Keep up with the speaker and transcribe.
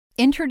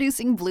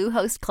Introducing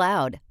Bluehost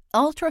Cloud,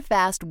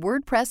 ultra-fast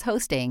WordPress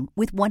hosting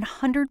with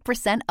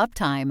 100%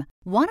 uptime.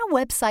 Want a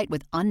website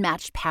with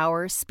unmatched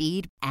power,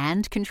 speed,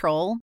 and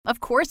control? Of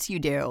course you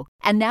do.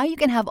 And now you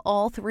can have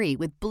all three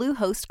with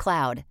Bluehost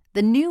Cloud,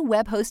 the new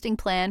web hosting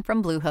plan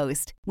from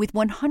Bluehost. With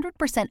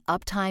 100%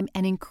 uptime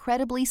and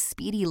incredibly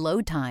speedy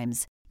load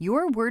times,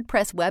 your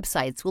WordPress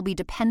websites will be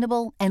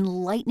dependable and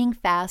lightning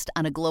fast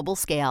on a global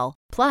scale.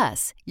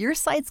 Plus, your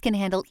sites can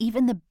handle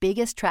even the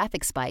biggest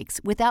traffic spikes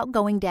without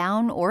going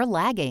down or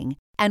lagging.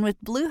 And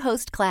with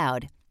Bluehost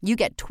Cloud, you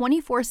get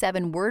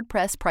 24/7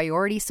 WordPress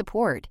priority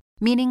support,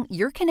 meaning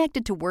you're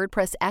connected to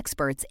WordPress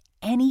experts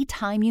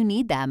anytime you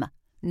need them.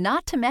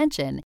 Not to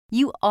mention,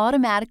 you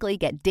automatically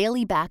get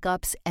daily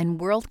backups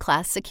and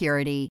world-class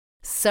security.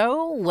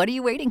 So, what are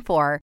you waiting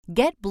for?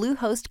 Get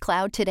Bluehost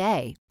Cloud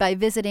today by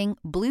visiting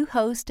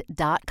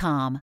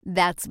Bluehost.com.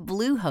 That's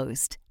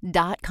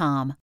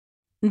Bluehost.com.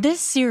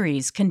 This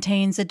series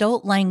contains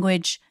adult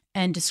language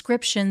and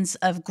descriptions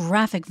of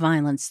graphic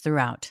violence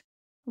throughout.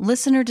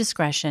 Listener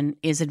discretion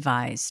is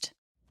advised.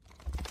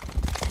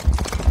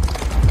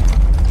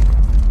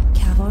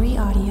 Cavalry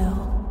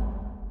Audio.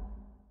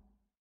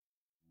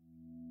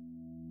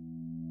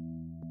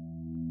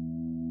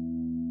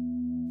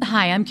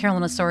 Hi, I'm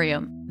Carolyn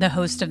Osorio, the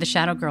host of the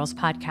Shadow Girls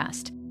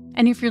podcast.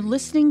 And if you're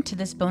listening to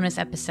this bonus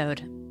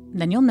episode,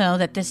 then you'll know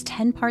that this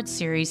 10-part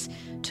series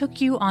took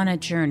you on a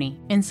journey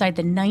inside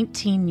the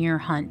 19-year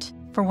hunt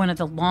for one of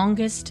the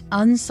longest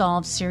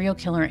unsolved serial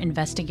killer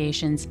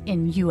investigations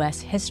in U.S.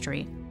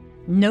 history.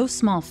 No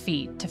small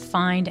feat to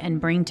find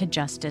and bring to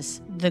justice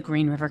the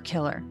Green River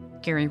Killer,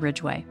 Gary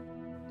Ridgway.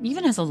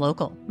 Even as a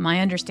local, my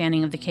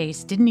understanding of the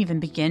case didn't even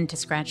begin to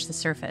scratch the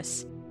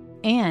surface.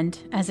 And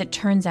as it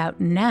turns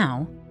out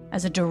now,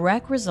 as a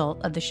direct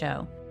result of the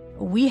show,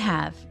 we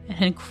have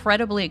an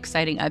incredibly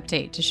exciting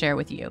update to share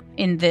with you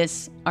in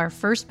this, our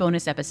first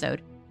bonus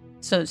episode.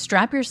 So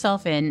strap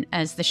yourself in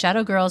as the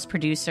Shadow Girls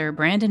producer,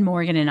 Brandon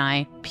Morgan, and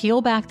I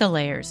peel back the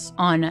layers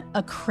on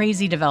a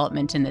crazy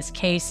development in this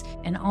case,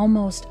 an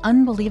almost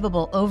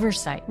unbelievable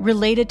oversight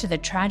related to the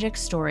tragic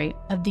story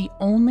of the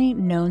only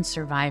known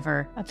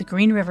survivor of the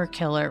Green River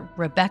Killer,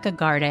 Rebecca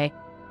Garday.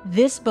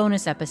 This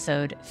bonus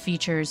episode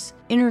features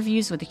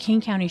interviews with the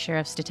King County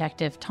Sheriff's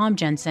Detective Tom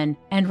Jensen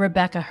and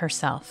Rebecca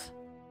herself.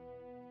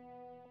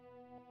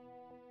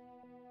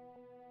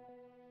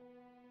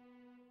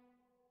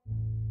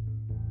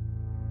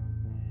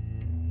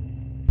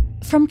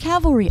 From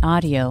Cavalry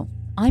Audio,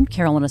 I'm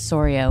Carolyn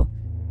Osorio,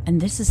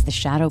 and this is The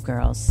Shadow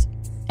Girls,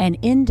 an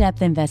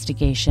in-depth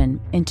investigation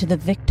into the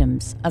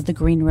victims of the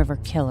Green River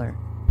Killer.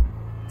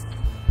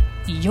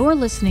 You're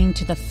listening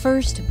to the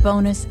first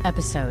bonus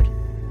episode,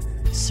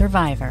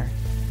 Survivor.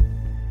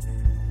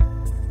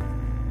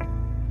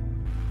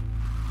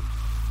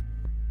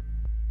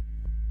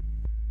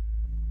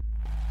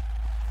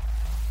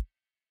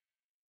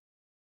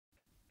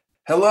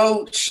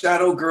 Hello,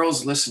 Shadow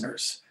Girls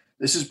listeners.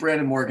 This is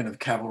Brandon Morgan of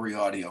Cavalry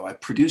Audio. I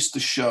produced the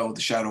show, The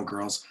Shadow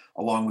Girls,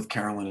 along with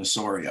Carolyn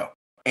Osorio.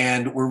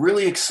 And we're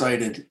really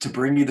excited to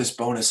bring you this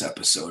bonus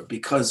episode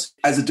because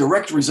as a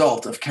direct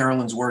result of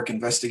Carolyn's work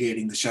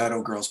investigating the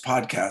Shadow Girls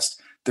podcast,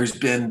 there's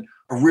been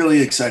a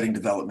really exciting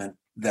development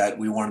that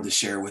we wanted to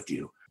share with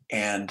you.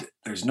 And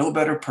there's no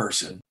better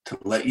person to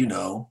let you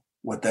know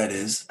what that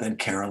is than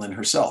Carolyn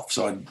herself.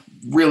 So I'm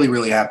really,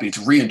 really happy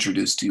to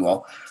reintroduce to you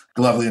all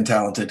the lovely and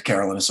talented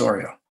Carolyn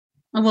Osorio.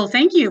 Well,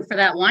 thank you for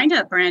that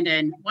wind-up,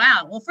 Brandon.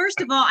 Wow. Well, first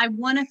of all, I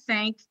want to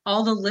thank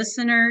all the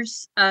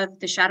listeners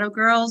of the Shadow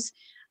Girls.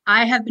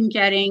 I have been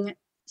getting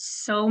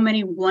so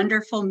many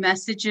wonderful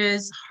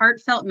messages,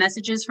 heartfelt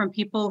messages from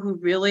people who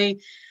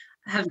really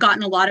have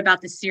gotten a lot about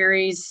the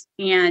series.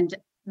 And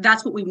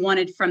that's what we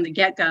wanted from the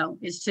get-go,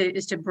 is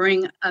to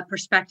bring a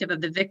perspective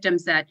of the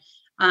victims that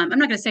I'm not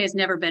going to say has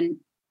never been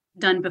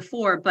done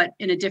before, but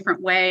in a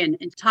different way, and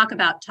talk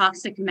about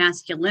toxic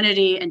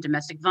masculinity and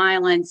domestic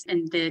violence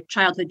and the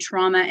childhood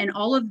trauma and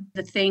all of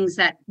the things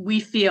that we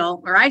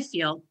feel, or I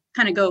feel,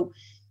 kind of go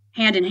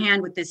hand in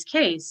hand with this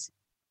case.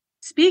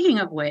 Speaking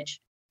of which,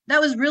 that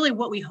was really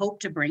what we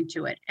hoped to bring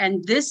to it.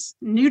 And this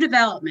new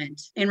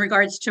development in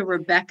regards to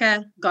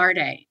Rebecca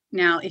Garday.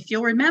 Now, if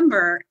you'll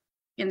remember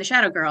in the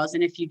Shadow Girls,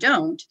 and if you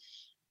don't,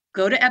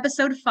 go to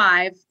episode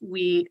 5.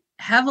 We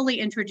heavily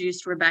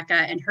introduced Rebecca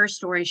and her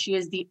story. She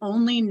is the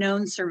only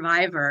known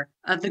survivor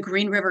of the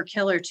Green River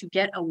Killer to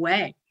get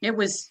away. It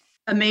was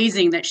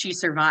amazing that she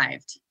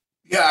survived.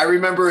 Yeah, I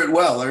remember it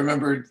well. I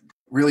remember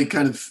really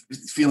kind of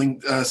feeling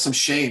some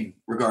shame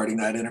regarding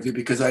that interview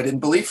because I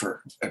didn't believe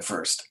her at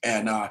first.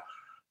 And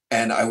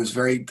I was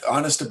very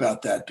honest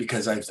about that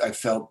because I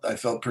felt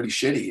pretty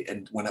shitty.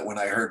 And when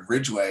I heard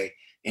Ridgway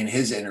in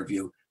his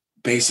interview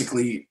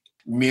basically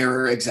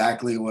mirror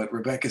exactly what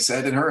Rebecca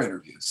said in her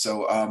interview.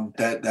 So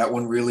that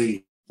one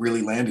really,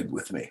 really landed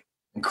with me.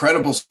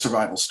 Incredible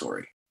survival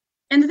story.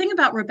 And the thing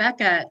about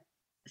Rebecca,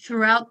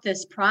 throughout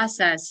this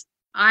process,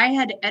 I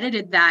had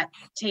edited that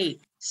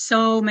tape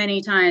so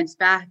many times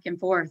back and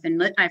forth,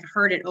 and I've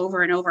heard it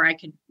over and over.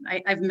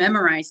 I've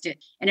memorized it,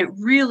 and it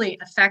really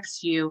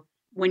affects you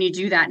when you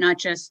do that, not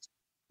just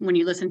when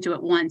you listen to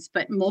it once,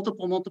 but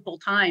multiple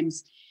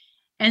times.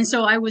 And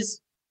so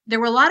there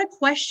were a lot of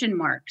question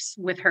marks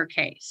with her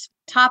case.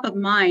 Top of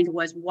mind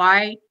was,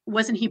 why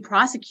wasn't he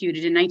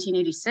prosecuted in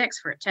 1986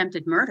 for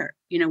attempted murder?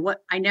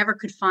 I never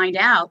could find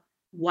out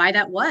why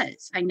that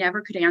was. I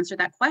never could answer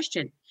that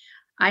question.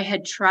 I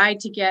had tried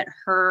to get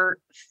her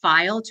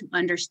file to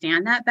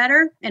understand that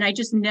better, and I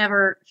just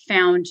never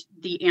found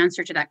the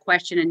answer to that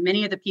question. And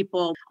many of the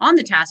people on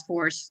the task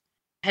force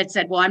had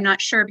said, well, I'm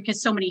not sure,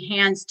 because so many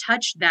hands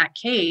touched that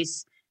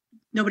case.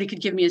 Nobody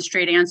could give me a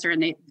straight answer.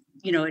 And it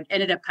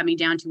ended up coming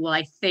down to, well,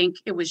 I think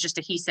it was just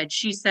a he said,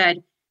 she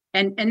said.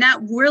 And that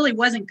really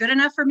wasn't good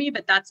enough for me,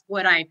 but that's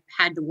what I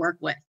had to work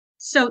with.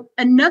 So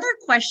another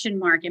question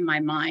mark in my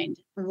mind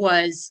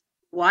was,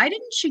 why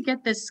didn't she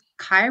get this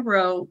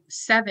KIRO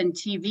 7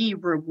 TV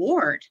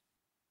reward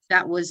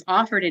that was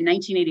offered in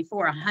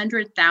 1984,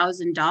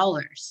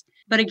 $100,000?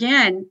 But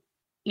again,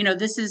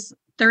 this is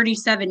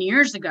 37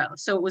 years ago.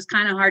 So it was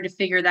kind of hard to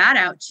figure that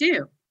out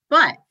too.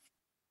 But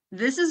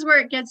this is where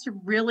it gets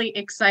really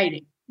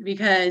exciting,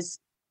 because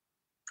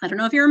I don't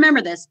know if you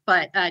remember this,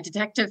 but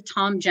Detective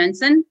Tom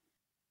Jensen,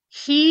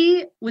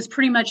 he was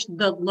pretty much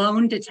the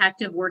lone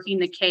detective working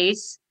the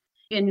case.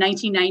 In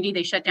 1990,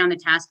 they shut down the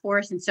task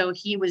force. And so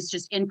he was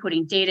just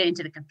inputting data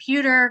into the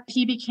computer.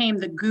 He became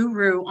the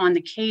guru on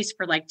the case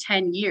for like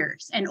 10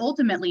 years. And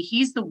ultimately,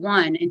 he's the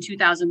one in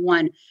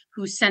 2001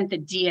 who sent the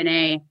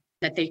DNA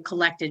that they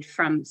collected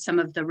from some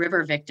of the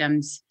river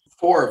victims.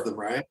 4 of them,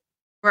 right?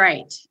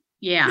 Right.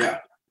 Yeah.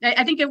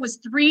 I think it was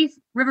 3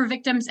 river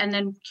victims, and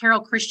then Carol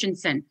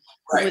Christensen,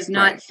 who was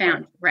not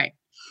found. Right.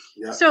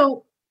 Yeah.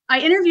 So I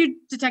interviewed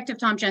Detective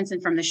Tom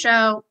Jensen from the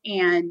show,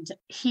 and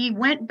he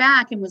went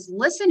back and was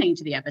listening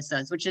to the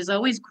episodes, which is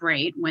always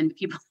great when the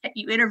people that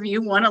you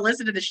interview want to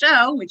listen to the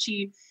show, which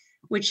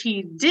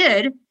he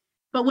did.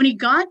 But when he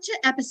got to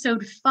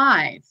episode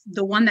 5,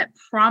 the one that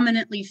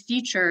prominently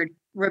featured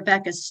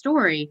Rebecca's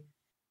story,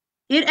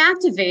 it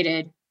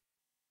activated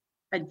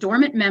a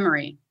dormant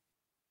memory.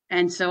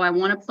 And so I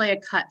want to play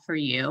a cut for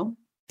you.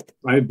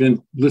 I've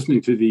been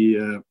listening to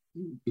the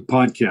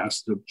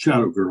podcast of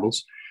Shadow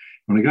Girls.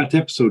 When I got to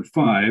episode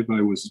 5,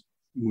 I was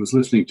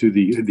listening to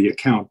the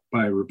account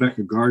by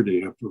Rebecca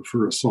Garday of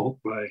her assault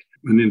by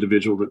an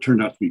individual that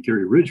turned out to be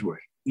Gary Ridgway.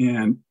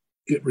 And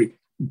it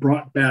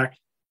brought back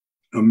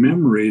a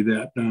memory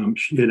that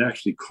she had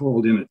actually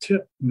called in a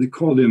tip. They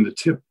called in the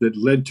tip that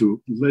led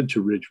to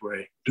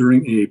Ridgway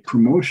during a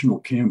promotional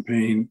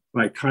campaign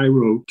by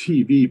KIRO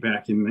TV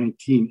back in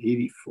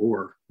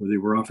 1984, where they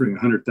were offering a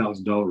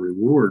 $100,000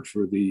 reward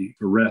for the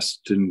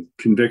arrest and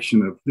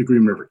conviction of the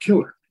Green River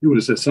Killer. It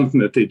was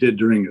something that they did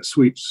during a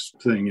sweeps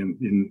thing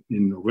in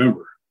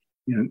November.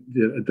 And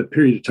the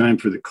period of time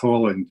for the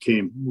call-in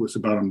was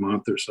about a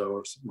month or so,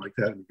 or something like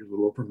that, maybe a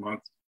little over a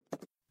month.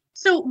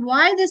 So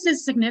why this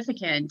is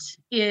significant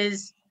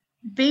is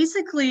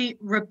basically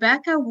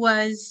Rebecca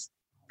was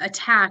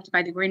attacked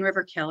by the Green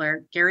River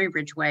Killer, Gary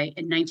Ridgway,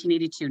 in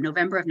 1982,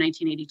 November of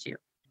 1982.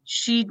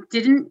 She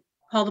didn't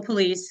call the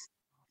police.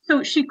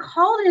 So she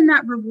called in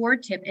that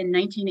reward tip in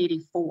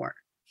 1984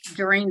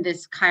 during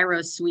this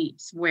KIRO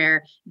sweeps,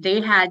 where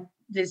they had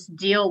this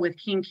deal with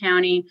King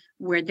County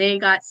where they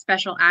got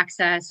special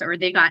access, or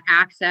they got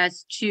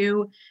access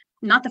to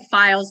not the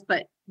files,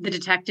 but the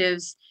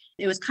detectives.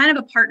 It was kind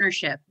of a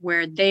partnership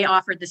where they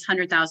offered this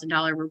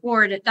 $100,000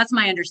 reward. That's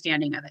my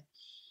understanding of it.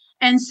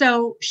 And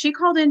so she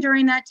called in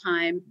during that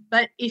time.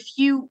 But if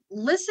you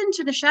listen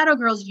to the Shadow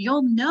Girls,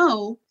 you'll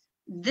know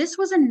this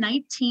was a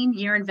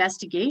 19-year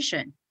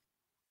investigation.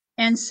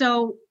 And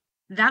so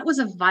that was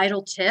a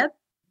vital tip,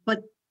 but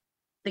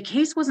the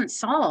case wasn't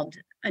solved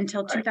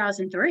until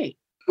 2003.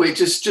 Wait,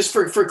 just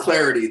for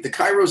clarity, the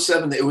KIRO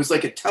 7, it was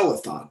like a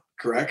telethon,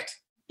 correct?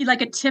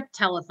 Like a tip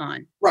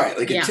telethon. Right,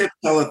 like a tip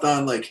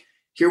telethon, like,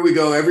 here we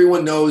go.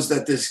 Everyone knows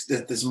that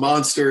this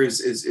monster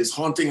is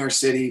haunting our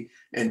city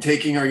and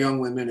taking our young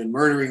women and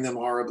murdering them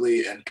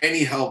horribly, and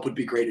any help would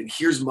be great. And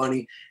here's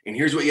money, and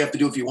here's what you have to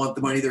do if you want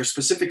the money. There are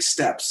specific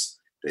steps,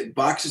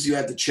 boxes you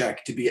had to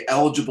check to be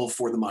eligible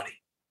for the money,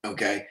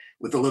 okay?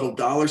 With a little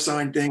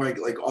 $sign thing,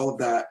 like all of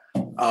that.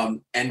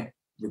 And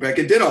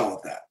Rebecca did all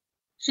of that.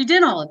 She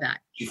did all of that.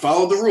 She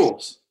followed the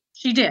rules.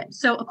 She did.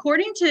 So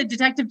according to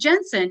Detective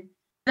Jensen,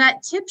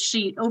 that tip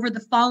sheet over the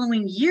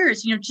following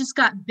years, just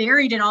got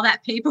buried in all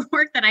that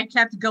paperwork that I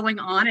kept going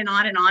on and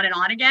on and on and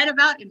on again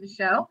about in the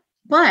show.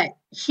 But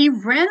he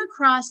ran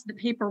across the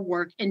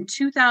paperwork in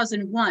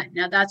 2001.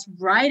 Now, that's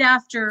right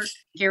after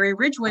Gary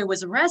Ridgway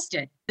was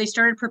arrested. They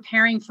started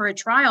preparing for a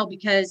trial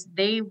because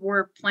they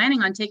were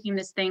planning on taking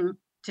this thing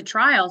to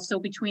trial. So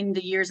between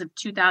the years of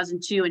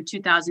 2002 and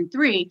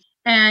 2003,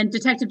 and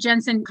Detective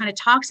Jensen kind of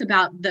talks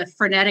about the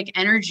frenetic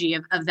energy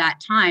of that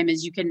time,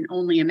 as you can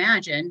only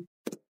imagine.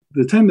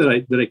 The time that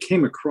I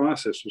came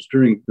across this was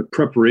during the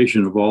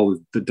preparation of all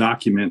the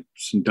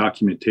documents and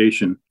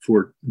documentation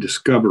for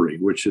discovery,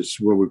 which is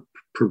where we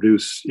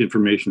produce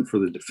information for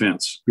the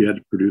defense. We had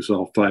to produce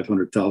all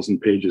 500,000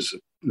 pages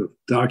of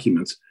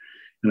documents.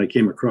 And I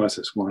came across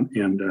this one,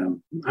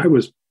 and I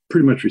was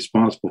pretty much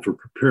responsible for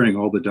preparing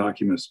all the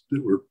documents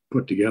that were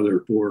put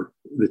together for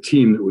the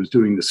team that was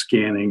doing the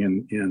scanning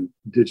and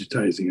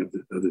digitizing of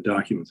the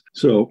documents.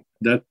 So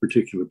that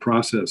particular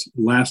process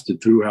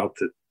lasted throughout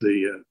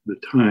the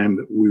time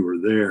that we were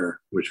there,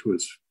 which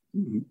was,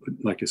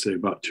 like I say,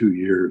 about 2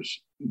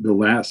 years. The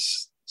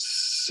last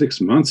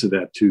 6 months of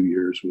that 2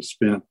 years was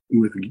spent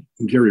with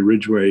Gary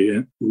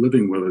Ridgway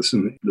living with us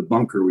in the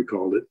bunker, we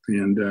called it,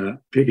 and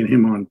taking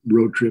him on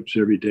road trips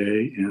every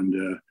day, and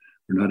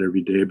or not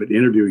every day, but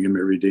interviewing him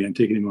every day and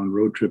taking him on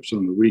road trips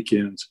on the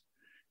weekends.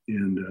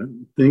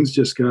 And things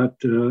just got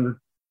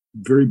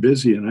very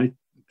busy, and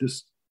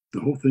the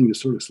whole thing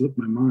just sort of slipped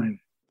my mind.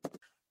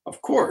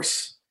 Of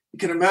course. You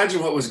can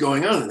imagine what was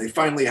going on, and they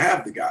finally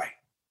have the guy,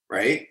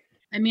 right?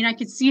 I mean, I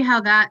could see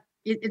how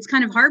it's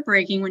kind of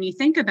heartbreaking when you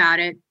think about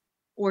it,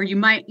 or you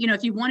might,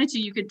 if you wanted to,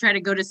 you could try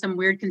to go to some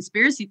weird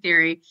conspiracy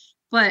theory.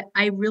 But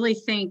I really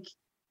think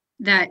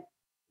that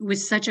it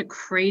was such a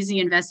crazy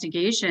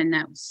investigation,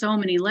 that so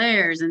many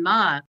layers and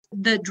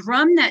the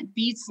drum that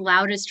beats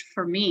loudest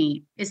for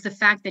me is the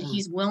fact that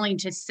he's willing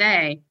to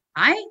say,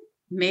 I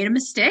made a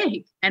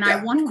mistake and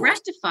I want to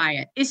rectify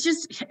it. It's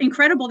just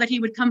incredible that he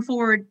would come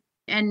forward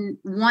and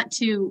want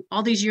to,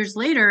 all these years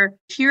later,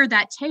 hear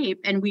that tape.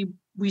 And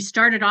we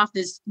started off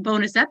this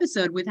bonus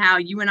episode with how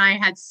you and I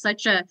had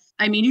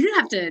you didn't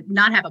have to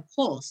not have a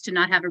pulse to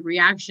not have a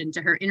reaction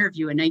to her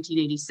interview in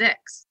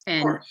 1986.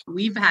 And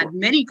we've had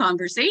many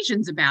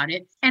conversations about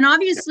it. And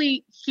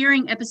obviously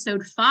hearing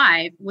episode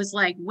 5 was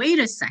like, wait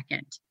a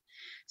second.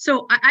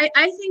 So I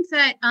think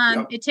that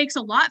it takes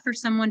a lot for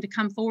someone to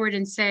come forward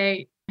and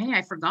say, hey,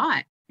 I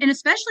forgot. And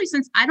especially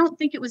since I don't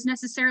think it was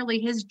necessarily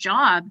his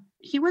job.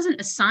 He wasn't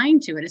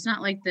assigned to it. It's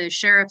not like the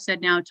sheriff said,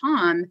 now,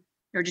 Tom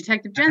or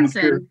Detective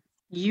Jensen,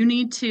 you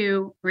need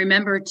to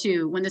remember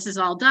to, when this is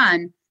all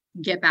done,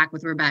 get back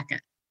with Rebecca.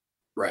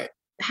 Right.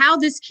 How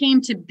this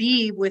came to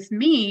be with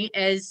me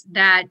is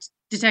that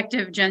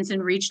Detective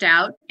Jensen reached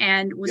out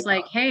and was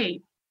like,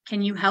 hey,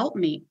 can you help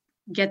me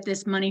get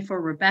this money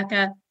for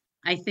Rebecca?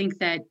 I think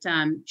that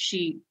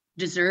she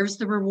deserves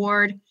the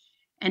reward.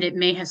 And it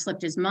may have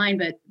slipped his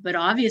mind, but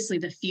obviously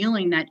the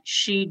feeling that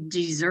she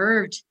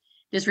deserved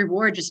this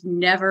reward just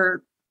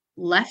never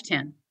left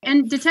him.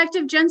 And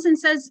Detective Jensen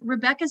says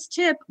Rebecca's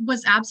tip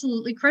was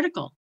absolutely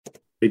critical.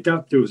 I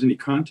doubt there was any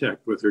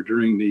contact with her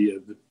during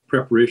the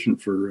preparation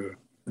for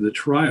the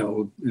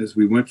trial as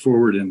we went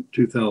forward in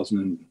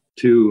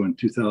 2002 and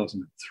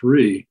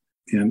 2003.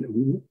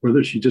 And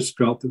whether she just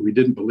felt that we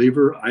didn't believe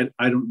her,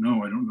 I don't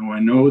know. I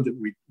know that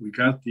we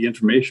got the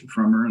information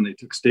from her and they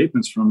took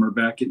statements from her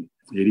back in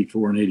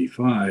 84 and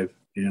 85.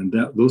 And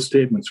those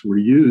statements were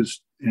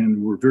used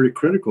and were very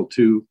critical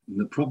to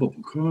the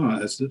probable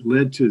cause that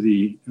led to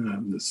the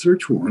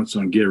search warrants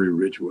on Gary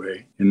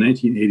Ridgway in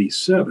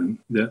 1987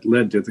 that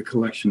led to the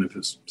collection of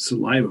his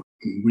saliva.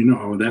 We know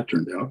how that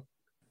turned out.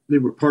 They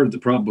were part of the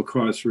probable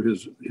cause for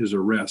his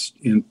arrest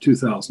in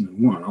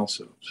 2001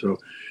 also. So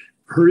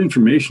her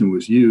information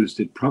was used.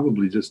 It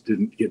probably just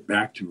didn't get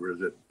back to her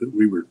that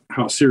we were,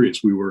 how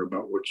serious we were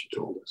about what she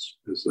told us,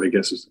 I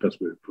guess is the best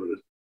way to put it.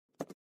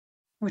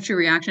 What's your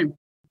reaction?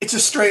 It's a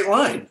straight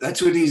line. That's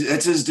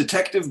his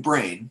detective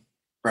brain,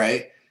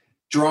 right?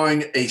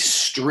 Drawing a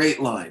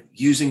straight line,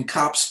 using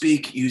cop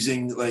speak,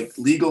 using like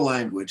legal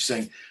language,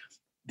 saying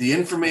the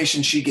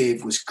information she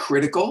gave was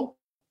critical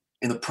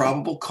in the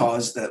probable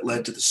cause that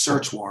led to the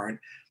search warrant,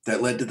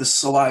 that led to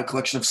the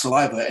collection of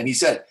saliva. And he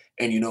said,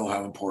 and you know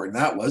how important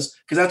that was,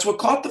 because that's what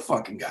caught the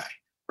fucking guy,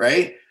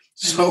 right?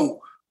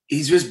 So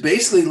he's just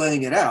basically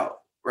laying it out,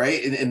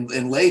 right?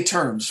 In lay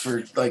terms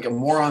for like a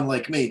moron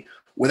like me.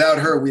 Without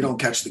her, we don't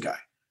catch the guy,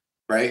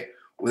 right?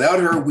 Without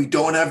her, we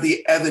don't have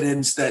the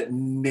evidence that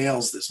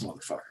nails this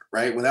motherfucker,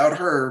 right? Without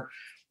her,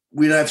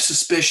 we'd have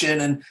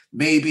suspicion and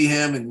maybe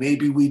him and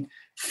maybe we'd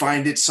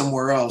find it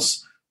somewhere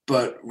else.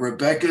 But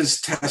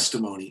Rebecca's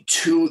testimony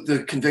to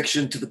the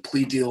conviction, to the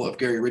plea deal of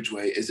Gary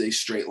Ridgway is a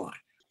straight line.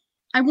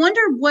 I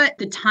wonder what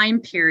the time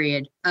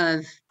period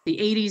of the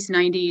 80s,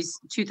 90s,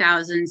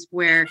 2000s,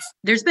 where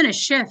there's been a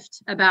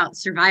shift about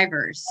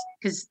survivors,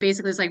 because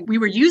basically it's like we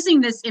were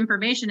using this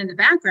information in the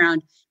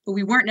background, but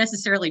we weren't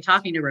necessarily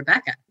talking to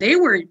Rebecca. They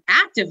were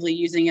actively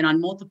using it on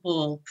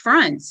multiple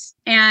fronts.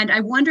 And I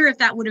wonder if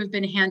that would have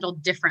been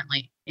handled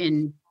differently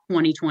in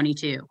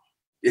 2022.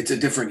 It's a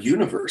different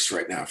universe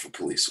right now for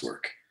police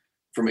work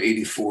from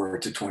 84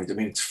 to 20. I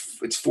mean,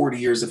 it's 40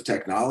 years of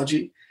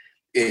technology.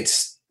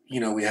 It's,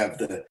 we have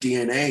the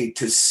DNA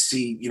to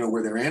see,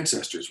 where their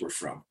ancestors were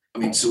from. I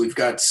mean, so we've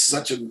got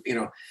such a,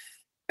 and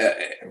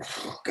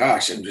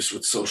just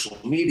with social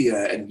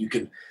media, and you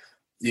can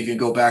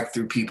go back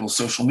through people's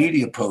social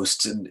media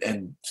posts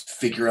and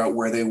figure out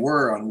where they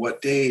were on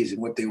what days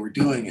and what they were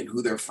doing and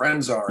who their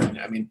friends are. And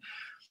I mean,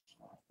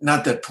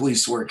 not that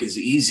police work is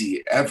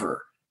easy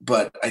ever,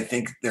 but I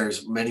think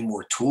there's many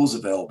more tools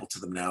available to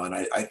them now. And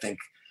I think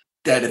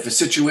that if a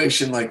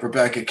situation like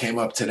Rebecca came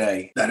up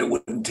today, that it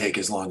wouldn't take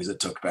as long as it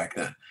took back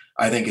then.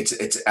 I think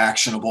it's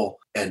actionable,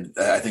 and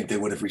I think they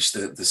would have reached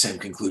the same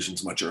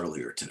conclusions much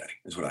earlier today,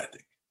 is what I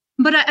think.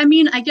 But I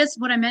mean, I guess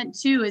what I meant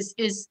too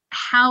is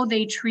how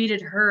they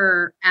treated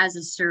her as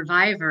a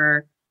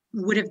survivor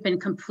would have been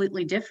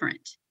completely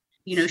different.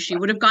 You know, she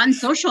would have gotten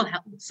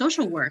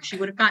social work. She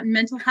would have gotten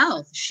mental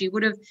health. She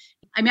would have,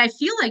 I mean, I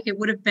feel like it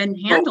would have been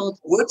handled.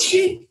 Well, would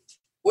she?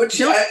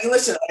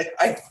 Listen,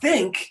 I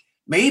think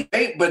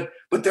maybe, but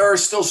there are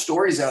still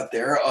stories out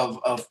there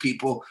of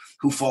people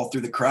who fall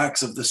through the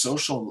cracks of the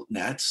social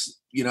nets.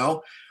 You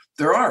know,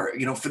 there are,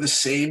 you know, for the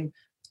same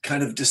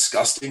kind of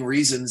disgusting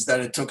reasons that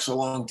it took so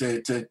long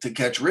to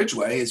catch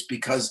Ridgway, is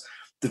because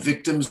the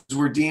victims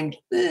were deemed,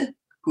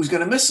 who's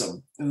going to miss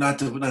them? Not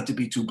to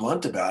be too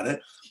blunt about it,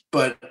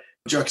 but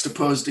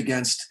juxtaposed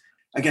against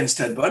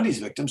Ted Bundy's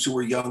victims, who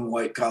were young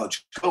white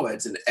college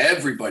co-eds, and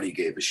everybody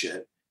gave a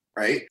shit,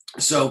 right?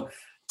 So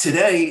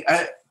today,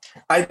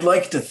 I'd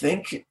like to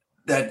think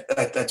that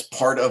that's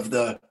part of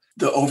the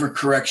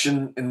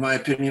overcorrection, in my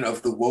opinion,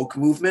 of the woke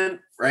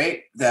movement,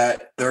 right?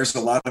 That there's a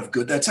lot of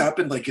good that's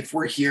happened. Like if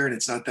we're here and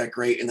it's not that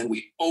great, and then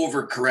we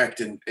overcorrect,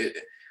 and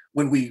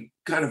when we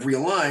kind of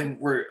realign,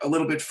 we're a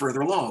little bit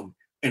further along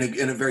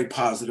in a very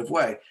positive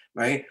way,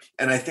 right?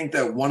 And I think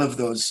that one of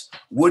those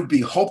would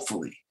be,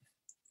 hopefully,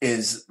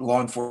 is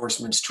law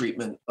enforcement's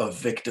treatment of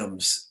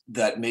victims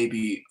that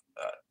maybe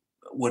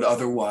would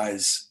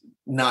otherwise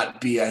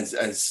not be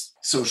as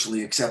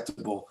socially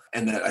acceptable,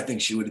 and that I think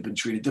she would have been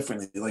treated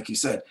differently. Like you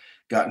said,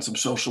 gotten some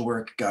social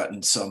work,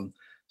 gotten some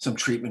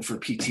treatment for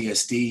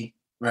PTSD,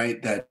 right?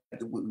 That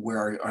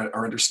where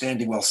our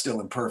understanding, while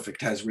still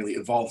imperfect, has really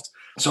evolved.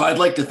 So I'd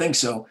like to think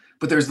so,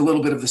 but there's a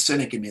little bit of the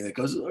cynic in me that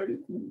goes,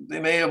 they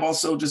may have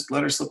also just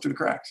let her slip through the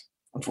cracks,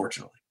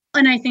 unfortunately.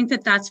 And I think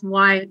that that's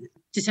why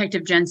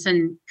Detective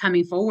Jensen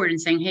coming forward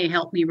and saying, hey,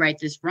 help me right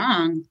this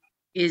wrong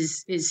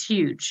is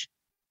huge.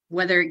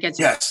 Whether it gets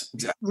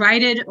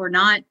righted or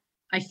not,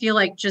 I feel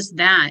like just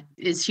that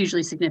is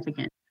hugely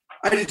significant.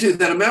 I do too.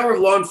 That a member of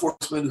law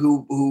enforcement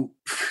who,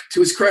 to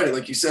his credit,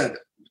 like you said,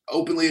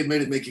 openly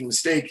admitted making a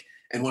mistake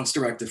and wants to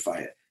rectify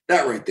it.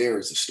 That right there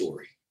is a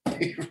story,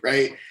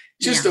 right?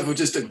 Just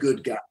a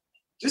good guy,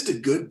 just a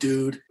good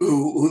dude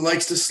who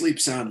likes to sleep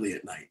soundly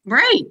at night.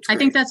 Right. I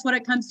think that's what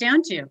it comes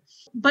down to.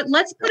 But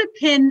let's put a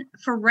pin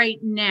for right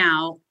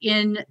now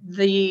in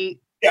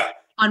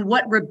on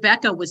what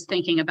Rebecca was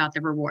thinking about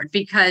the reward,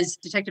 because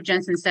Detective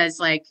Jensen says,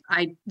 like,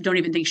 I don't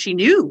even think she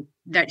knew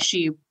that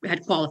she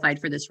had qualified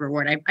for this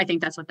reward. I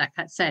think that's what that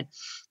cut said.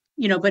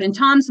 You know, but in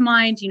Tom's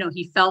mind, you know,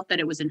 he felt that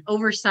it was an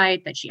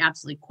oversight, that she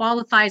absolutely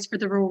qualifies for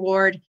the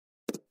reward.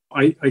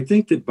 I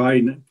think that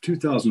by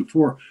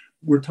 2004,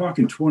 we're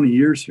talking 20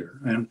 years here,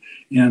 and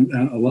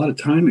a lot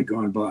of time had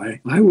gone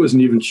by. I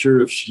wasn't even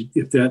sure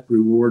if that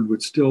reward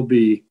would still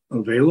be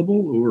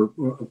available, or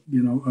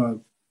you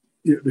know,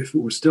 if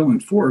it was still in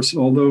force.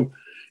 Although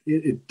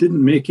it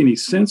didn't make any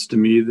sense to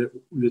me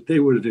that they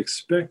would have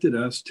expected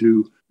us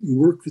to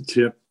work the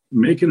tip,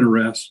 make an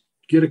arrest,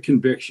 get a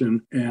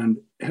conviction, and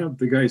have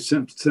the guy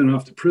sent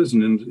off to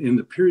prison in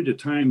the period of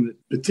time that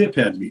the tip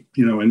had to be,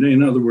 you know, and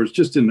in other words,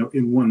 just in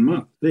 1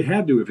 month. They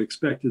had to have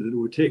expected that it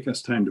would take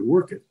us time to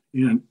work it.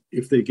 And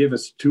if they give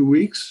us 2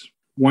 weeks,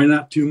 why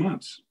not 2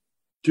 months,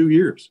 2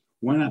 years?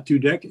 Why not 2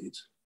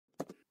 decades?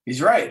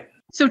 He's right.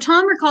 So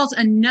Tom recalls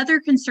another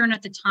concern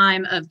at the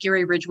time of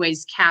Gary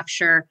Ridgway's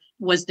capture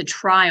was the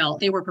trial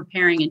they were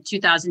preparing in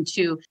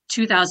 2002,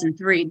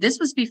 2003. This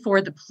was before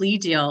the plea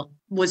deal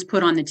was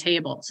put on the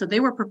table. So they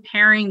were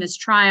preparing this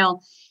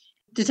trial.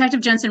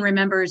 Detective Jensen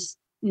remembers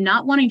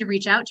not wanting to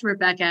reach out to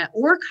Rebecca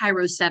or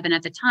Cairo 7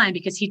 at the time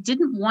because he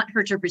didn't want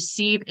her to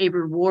receive a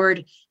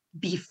reward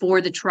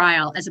before the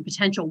trial as a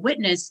potential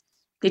witness.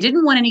 They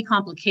didn't want any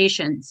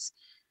complications.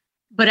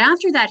 But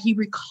after that, he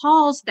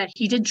recalls that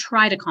he did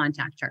try to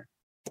contact her.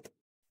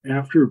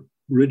 After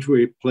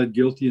Ridgway pled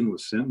guilty and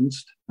was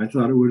sentenced, I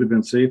thought it would have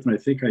been safe, and I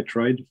think I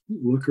tried to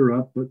look her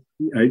up, but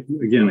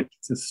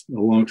it's a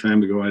long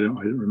time ago. I don't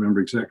remember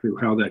exactly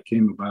how that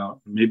came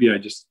about. Maybe I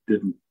just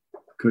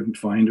couldn't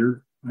find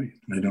her.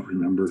 I don't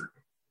remember,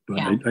 but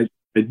yeah.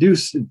 I do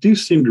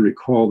seem to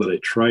recall that I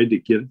tried to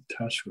get in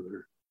touch with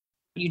her.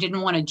 You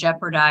didn't want to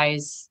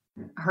jeopardize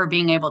her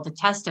being able to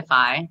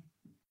testify,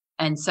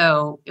 and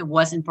so it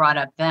wasn't brought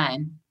up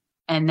then.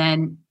 And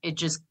then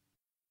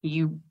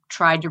you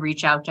tried to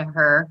reach out to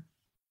her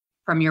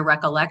from your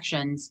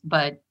recollections,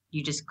 but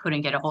you just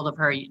couldn't get a hold of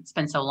her. It's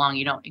been so long,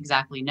 you don't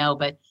exactly know.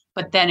 But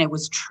then it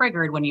was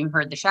triggered when you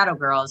heard the Shadow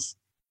Girls,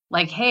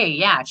 like, hey,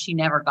 yeah, she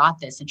never got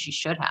this and she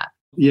should have.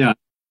 Yeah,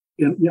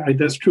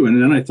 that's true.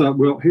 And then I thought,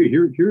 well, hey,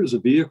 here's a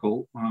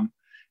vehicle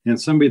and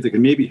somebody that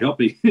can maybe help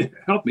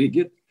me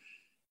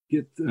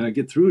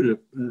get through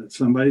to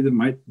somebody that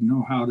might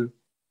know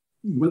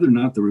whether or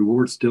not the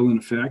reward's still in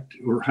effect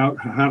or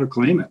how to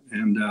claim it.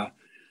 And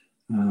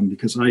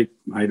because I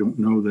don't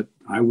know that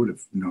I would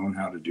have known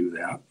how to do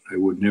that.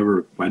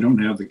 I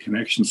don't have the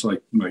connections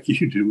like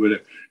you do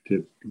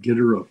to get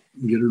her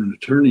an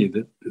attorney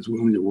that is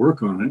willing to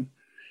work on it.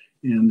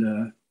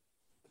 And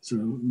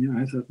so, yeah,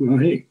 I thought, well,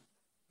 hey,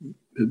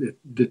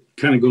 it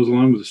kind of goes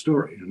along with the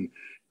story, and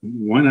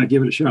why not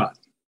give it a shot?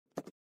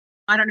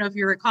 I don't know if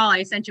you recall,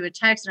 I sent you a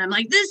text and I'm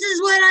like, this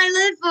is what I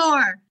live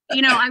for.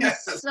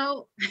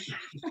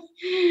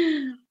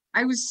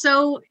 I was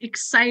so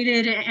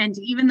excited. And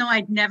even though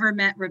I'd never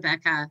met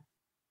Rebecca,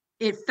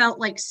 it felt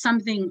like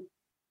something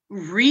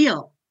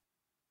real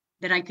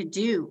that I could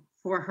do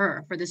for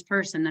her, for this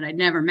person that I'd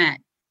never met.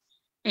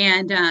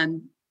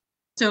 And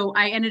so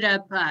I ended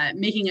up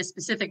making a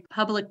specific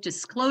public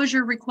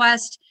disclosure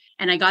request.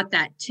 And I got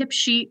that tip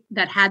sheet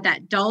that had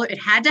that dollar.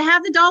 It had to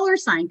have the dollar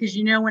sign because,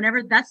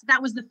 whenever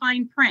that was the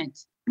fine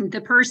print.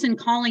 The person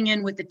calling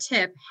in with the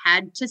tip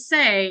had to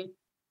say,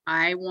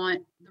 I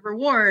want the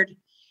reward.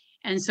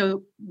 And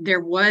so there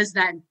was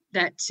that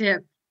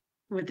tip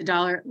with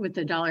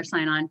the dollar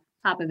sign on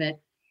top of it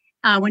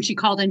when she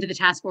called into the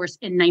task force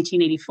in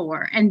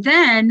 1984. And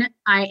then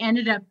I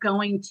ended up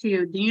going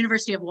to the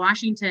University of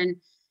Washington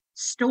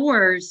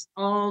stores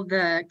all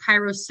the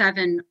KIRO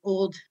 7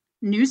 old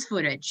news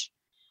footage.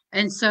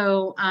 And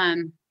so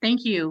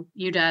thank you,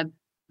 UW,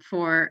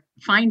 for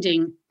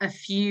finding a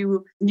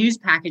few news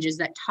packages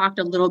that talked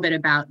a little bit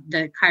about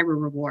the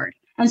KIRO reward.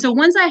 And so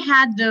once I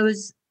had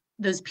those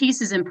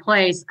pieces in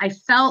place, I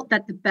felt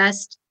that the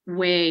best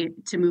way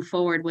to move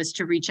forward was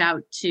to reach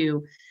out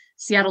to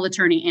Seattle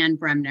attorney Ann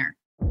Bremner.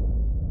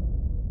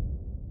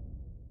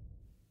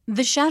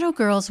 The Shadow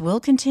Girls will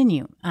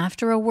continue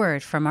after a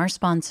word from our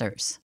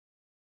sponsors.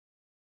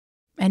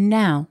 And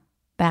now,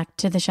 back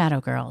to the Shadow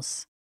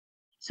Girls.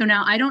 So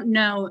now I don't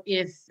know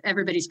if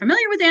everybody's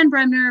familiar with Ann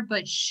Bremner,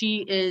 but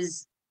she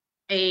is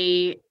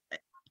a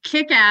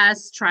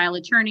kick-ass trial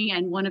attorney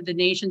and one of the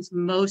nation's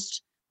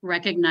most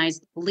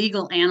recognized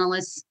legal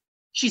analysts.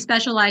 She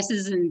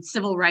specializes in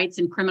civil rights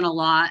and criminal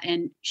law,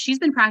 and she's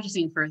been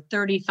practicing for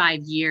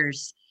 35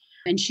 years.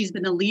 And she's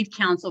been the lead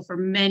counsel for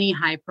many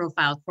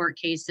high-profile court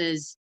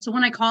cases. So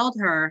when I called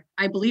her,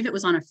 I believe it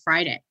was on a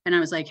Friday, and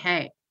I was like,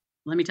 hey,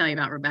 let me tell you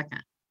about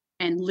Rebecca.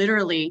 And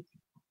literally,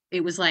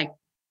 it was like,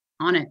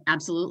 on it,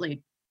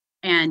 absolutely.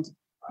 And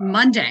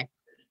Monday,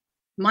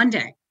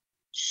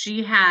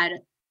 she had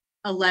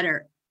a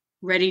letter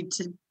ready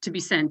to be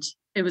sent.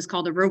 It was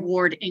called a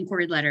reward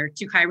inquiry letter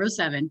to KIRO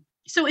 7.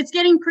 So it's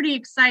getting pretty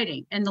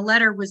exciting. And the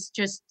letter was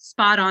just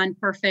spot on,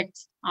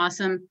 perfect,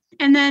 awesome.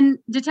 And then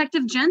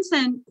Detective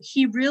Jensen,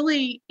 he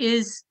really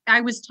is,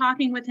 I was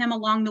talking with him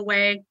along the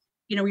way.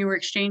 We were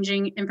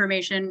exchanging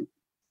information.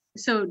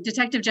 So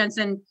Detective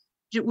Jensen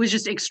was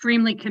just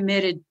extremely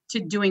committed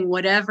to doing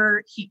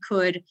whatever he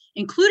could,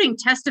 including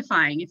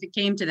testifying if it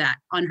came to that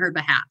on her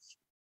behalf.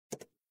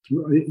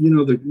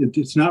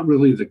 It's not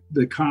really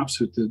the cops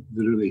that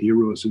are the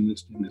heroes in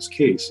this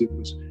case. It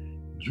was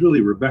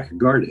really Rebecca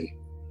Garde,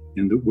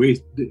 and the way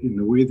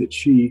that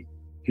she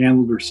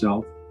handled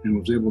herself and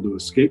was able to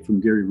escape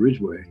from Gary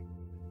Ridgway,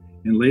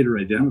 and later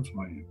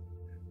identify him.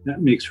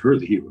 That makes her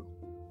the hero.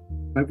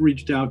 I've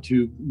reached out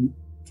to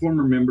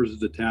former members of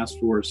the task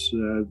force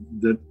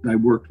that I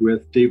worked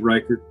with, Dave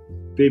Reichert,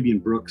 Fabian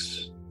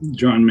Brooks,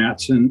 John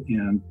Matson,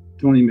 and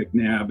Tony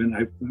McNabb,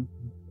 and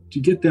to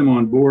get them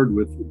on board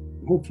with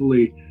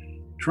hopefully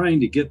trying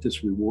to get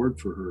this reward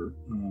for her,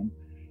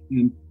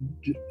 and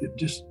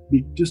just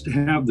to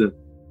have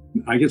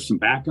some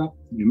backup.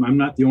 I'm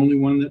not the only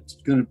one that's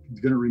going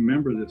to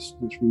remember this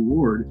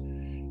reward,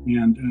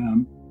 and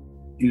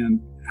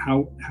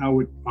how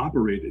it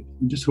operated.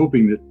 I'm just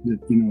hoping that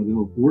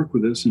they'll work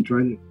with us and try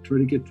to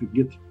get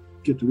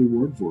the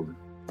reward for it.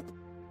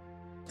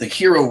 The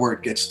hero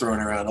word gets thrown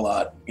around a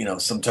lot,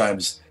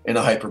 sometimes in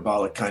a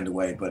hyperbolic kind of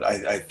way. But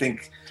I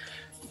think,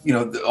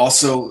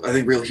 also I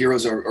think real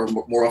heroes are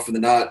more often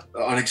than not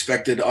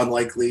unexpected,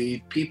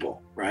 unlikely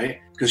people, right?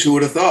 Because who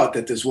would have thought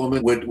that this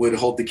woman would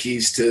hold the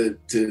keys to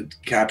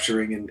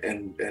capturing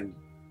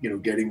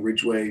and getting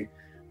Ridgway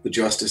the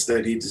justice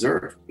that he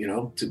deserved,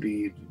 to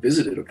be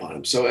visited upon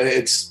him. So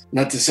it's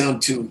not to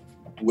sound too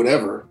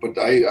whatever, but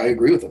I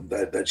agree with him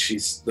that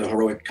she's the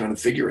heroic kind of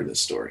figure in this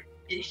story.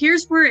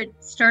 Here's where it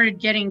started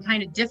getting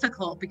kind of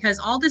difficult, because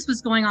all this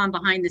was going on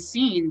behind the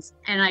scenes,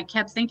 and I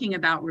kept thinking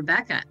about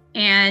Rebecca.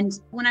 And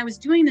when I was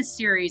doing this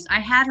series,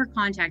 I had her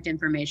contact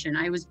information.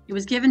 It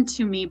was given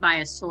to me by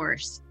a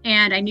source,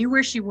 and I knew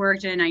where she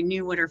worked and I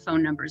knew what her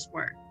phone numbers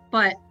were.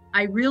 But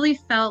I really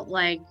felt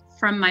like,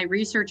 from my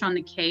research on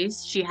the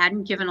case, she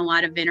hadn't given a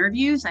lot of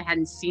interviews. I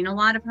hadn't seen a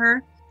lot of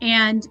her.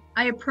 And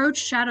I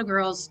approached Shadow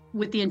Girls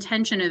with the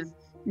intention of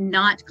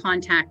not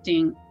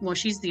contacting,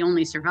 she's the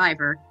only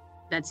survivor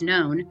that's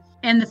known,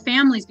 and the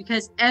families,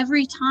 because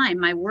every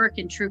time I work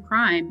in true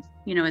crime,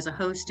 as a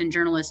host and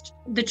journalist,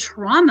 the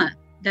trauma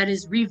that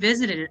is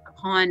revisited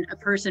upon a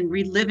person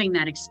reliving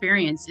that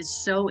experience is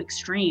so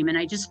extreme. And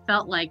I just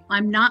felt like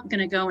I'm not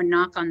going to go and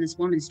knock on this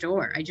woman's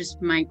door.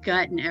 My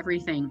gut and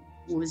everything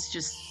was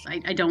just,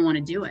 I don't want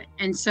to do it.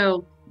 And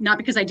so, not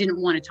because I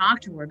didn't want to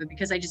talk to her, but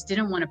because I just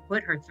didn't want to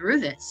put her through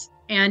this.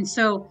 And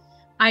so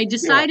I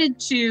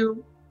decided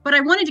but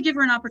I wanted to give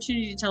her an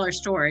opportunity to tell her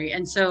story.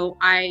 And so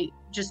I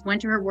just went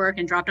to her work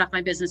and dropped off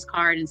my business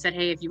card and said,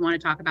 hey, if you want to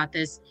talk about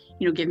this,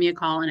 give me a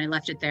call. And I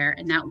left it there,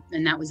 and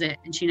that was it.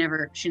 And she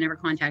never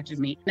contacted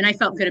me. And I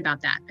felt good about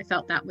that. I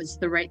felt that was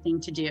the right thing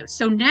to do.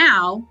 So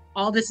now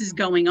all this is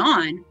going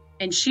on,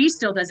 And she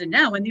still doesn't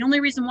know. And the only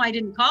reason why I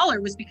didn't call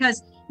her was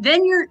because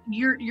then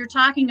you're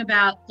talking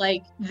about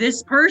like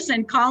this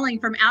person calling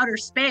from outer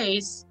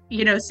space,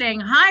 saying,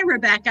 "Hi,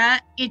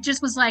 Rebecca." It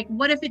just was like,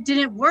 what if it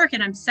didn't work?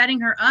 And I'm setting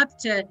her up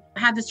to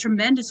have this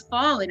tremendous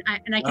fall. And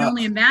I can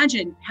only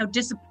imagine how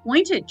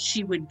disappointed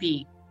she would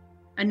be.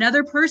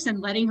 Another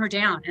person letting her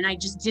down. And I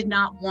just did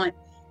not want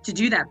to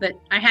do that, but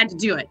I had to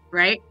do it,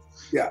 right?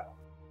 Yeah.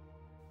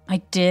 I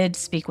did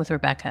speak with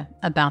Rebecca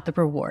about the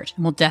reward,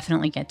 and we'll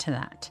definitely get to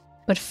that.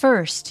 But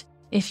first,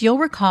 if you'll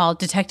recall,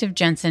 Detective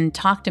Jensen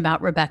talked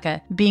about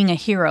Rebecca being a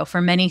hero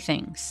for many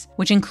things,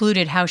 which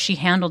included how she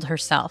handled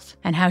herself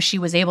and how she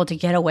was able to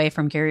get away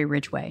from Gary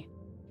Ridgway.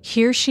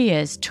 Here she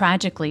is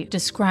tragically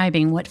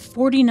describing what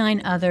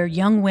 49 other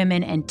young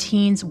women and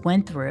teens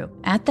went through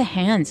at the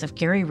hands of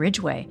Gary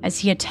Ridgway as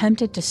he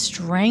attempted to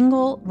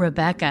strangle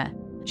Rebecca.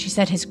 She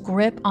said his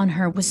grip on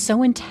her was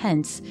so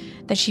intense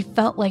that she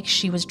felt like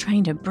she was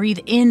trying to breathe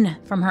in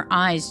from her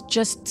eyes,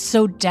 just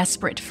so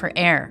desperate for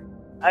air.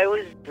 I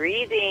was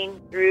breathing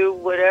through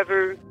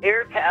whatever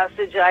air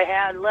passage I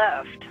had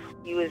left.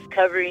 He was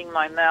covering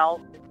my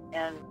mouth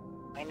and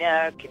my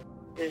neck. It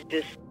was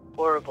just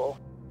horrible.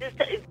 Just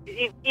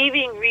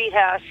even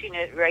rehashing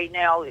it right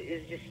now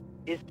is just,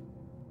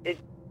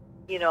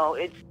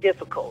 it's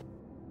difficult.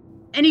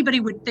 Anybody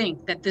would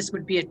think that this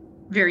would be a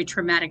very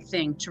traumatic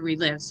thing to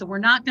relive. So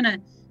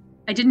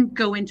I didn't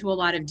go into a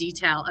lot of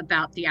detail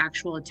about the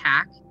actual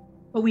attack,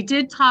 but we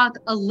did talk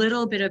a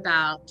little bit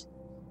about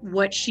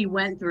what she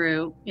went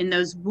through in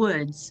those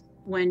woods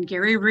when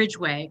Gary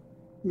Ridgway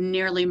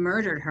nearly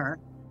murdered her.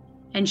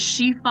 And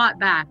she fought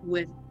back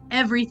with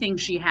everything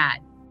she had.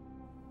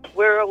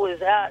 Where I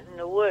was at in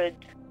the woods,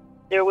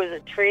 there was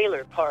a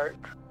trailer park,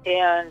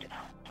 and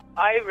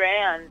I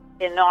ran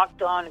and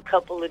knocked on a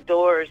couple of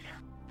doors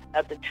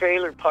at the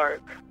trailer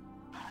park,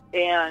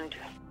 and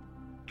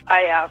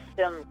I asked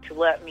them to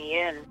let me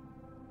in,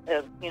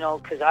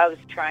 because I was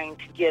trying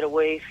to get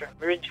away from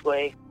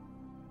Ridgway,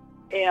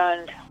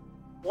 and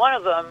one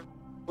of them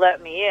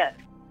let me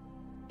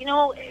in.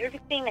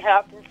 Everything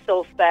happened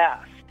so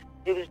fast.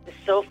 It was just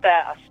so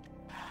fast.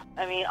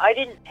 I mean, I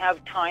didn't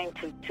have time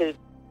to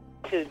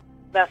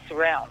mess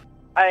around.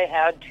 I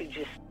had to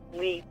just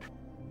leap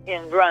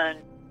and run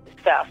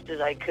as fast as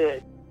I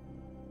could.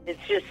 It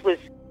just was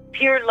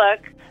pure luck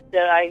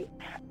that I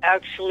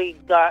actually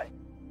got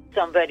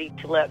somebody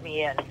to let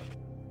me in,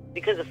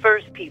 because the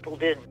first people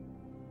didn't.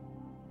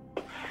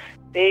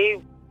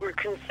 They were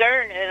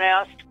concerned and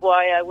asked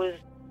why I was,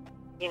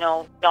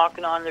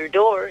 knocking on their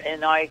door,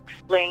 and I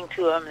explained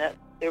to them that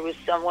there was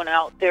someone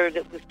out there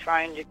that was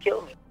trying to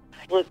kill me.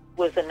 It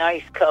was a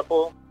nice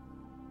couple,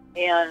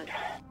 and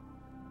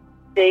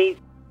they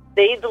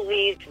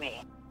believed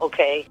me,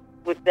 okay?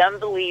 With them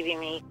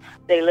believing me,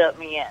 they let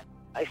me in.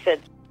 I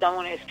said,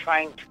 someone is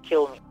trying to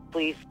kill me.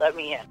 Please let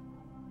me in.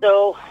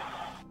 So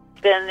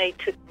then they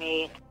took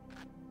me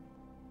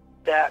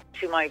back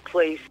to my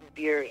place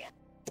in Burien.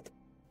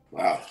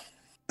 Wow.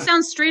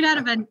 Sounds straight out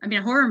of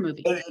a horror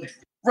movie.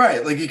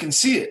 Right. Like you can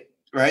see it,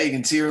 right? You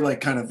can see her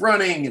like kind of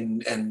running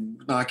and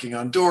knocking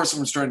on doors.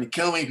 Someone's trying to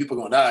kill me. People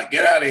going,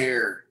 get out of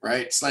here,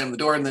 right? Slam the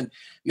door. And then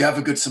you have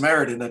a good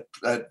Samaritan that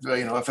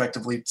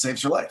effectively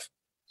saves her life.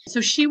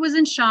 So she was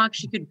in shock.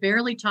 She could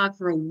barely talk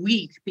for a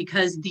week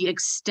because the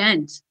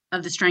extent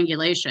of the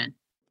strangulation.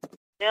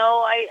 No,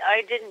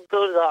 I didn't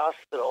go to the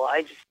hospital.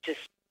 I just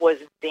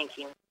wasn't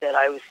thinking that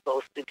I was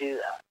supposed to do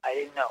that. I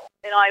didn't know.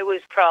 And I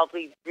was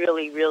probably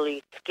really,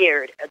 really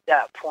scared at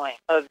that point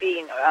of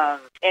being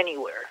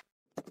anywhere.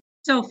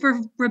 So for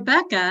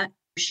Rebecca,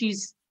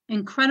 she's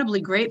incredibly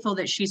grateful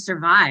that she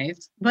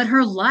survived, but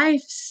her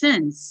life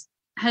since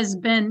has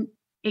been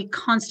a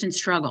constant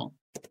struggle.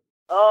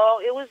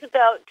 Oh, it was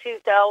about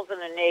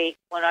 2008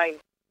 when I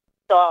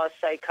saw a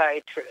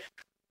psychiatrist.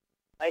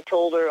 I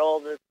told her all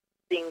the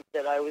things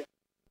that I was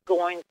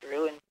going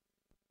through, and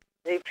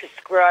they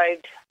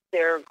prescribed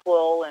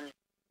Seroquel and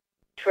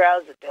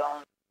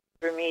Trazodone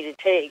for me to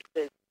take.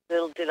 But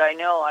little did I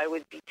know I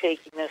would be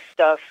taking this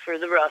stuff for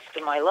the rest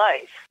of my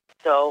life.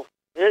 So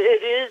it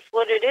is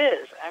what it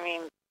is. I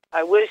mean,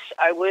 I wish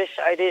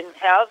I didn't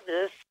have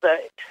this, but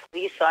at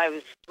least I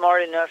was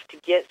smart enough to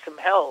get some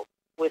help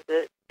with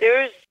it.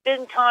 There's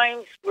been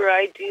times where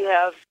I do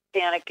have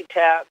panic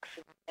attacks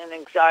and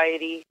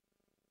anxiety,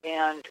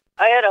 and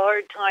I had a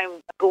hard time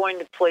going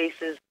to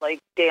places like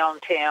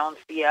downtown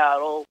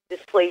Seattle,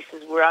 just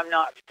places where I'm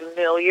not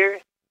familiar.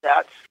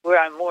 That's where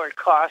I'm more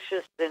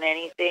cautious than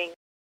anything.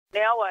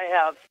 Now I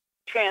have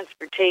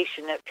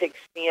transportation that picks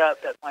me up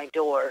at my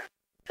door,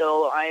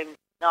 so I'm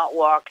not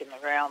walking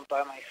around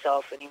by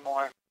myself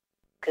anymore,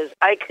 because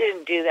I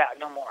couldn't do that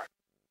no more,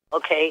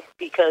 okay?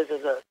 Because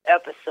of the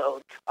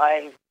episodes,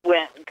 I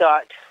went and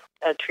got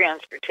a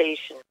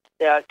transportation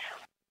that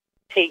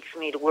takes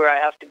me to where I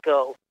have to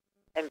go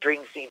and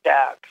brings me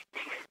back.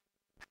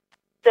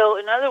 So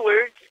in other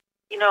words,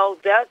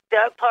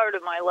 that part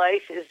of my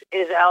life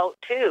is out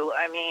too.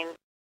 I mean,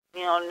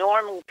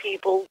 normal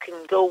people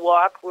can go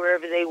walk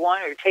wherever they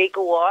want or take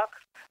a walk.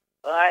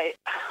 I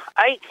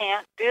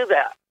can't do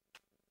that.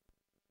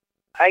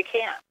 I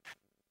can't.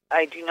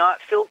 I do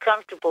not feel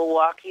comfortable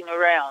walking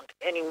around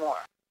anymore.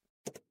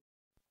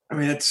 I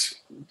mean,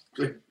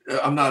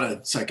 I'm not a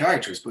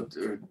psychiatrist, but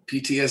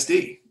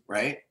PTSD,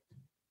 right?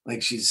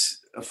 Like she's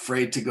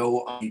afraid to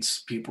go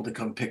meet people to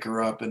come pick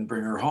her up and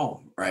bring her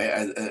home, right?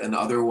 An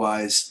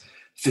otherwise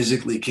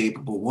physically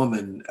capable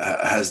woman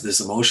has this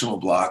emotional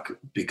block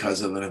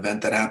because of an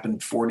event that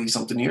happened 40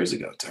 something years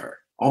ago to her,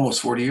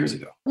 almost 40 years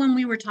ago. When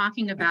we were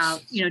talking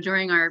about,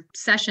 during our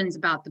sessions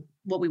about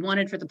what we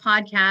wanted for the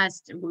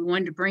podcast, we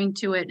wanted to bring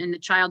to it, and the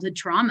childhood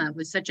trauma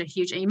was such a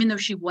huge, even though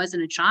she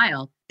wasn't a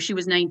child, she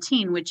was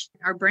 19, which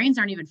our brains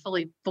aren't even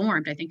fully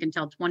formed, I think,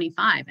 until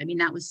 25. I mean,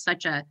 that was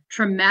such a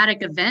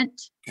traumatic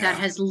event that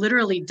has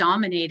literally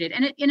dominated,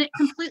 and it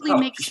completely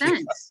makes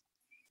sense.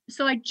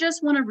 So I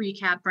just want to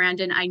recap,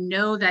 Brandon. I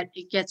know that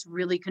it gets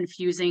really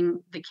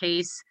confusing, the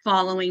case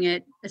following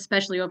it,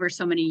 especially over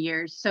so many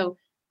years. So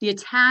the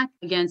attack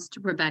against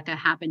Rebecca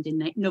happened in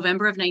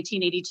November of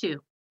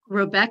 1982.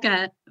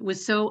 Rebecca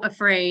was so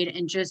afraid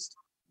and just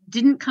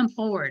didn't come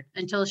forward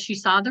until she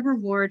saw the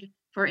reward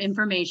for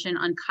information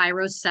on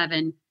Kairos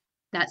 7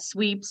 that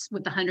sweeps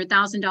with the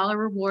 $100,000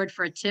 reward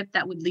for a tip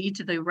that would lead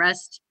to the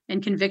arrest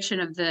and conviction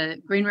of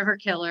the Green River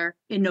Killer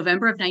in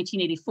November of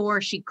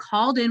 1984. She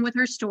called in with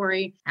her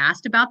story,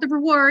 asked about the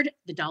reward.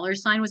 The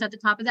 $sign was at the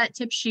top of that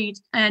tip sheet.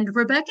 And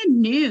Rebecca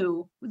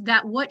knew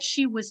that what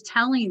she was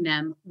telling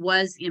them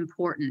was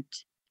important.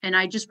 And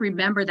I just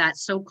remember that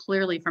so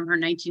clearly from her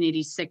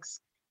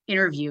 1986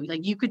 interview.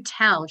 Like, you could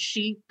tell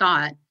she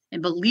thought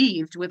and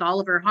believed with all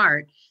of her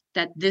heart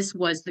that this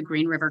was the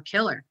Green River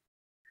Killer.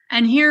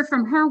 And hear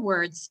from her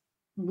words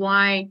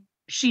why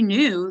she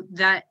knew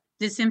that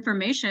this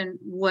information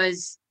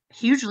was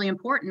hugely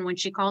important when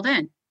she called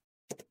in.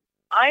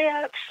 I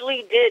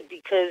actually did,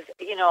 because,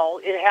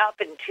 it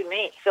happened to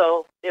me.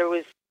 So there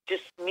was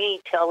just me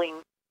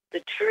telling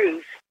the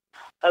truth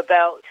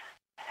about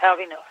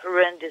having a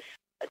horrendous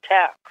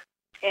attack.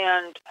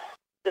 And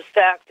the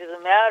fact of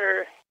the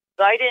matter, if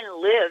I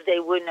didn't live, they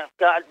wouldn't have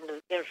gotten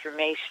the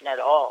information at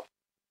all.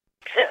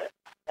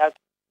 That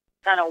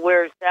kind of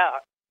wears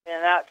out.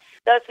 And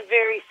that's a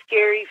very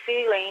scary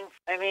feeling.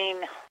 I mean,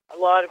 a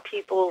lot of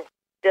people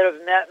that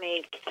have met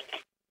me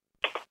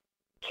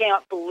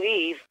can't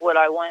believe what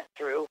I went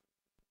through.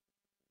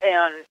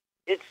 And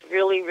it's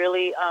really,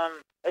 really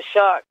a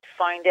shock to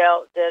find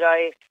out that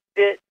I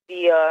bit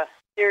the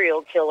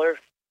serial killer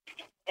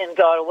and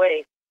got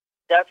away.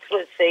 That's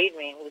what saved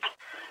me, was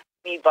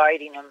me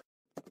biting him.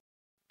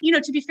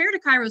 To be fair to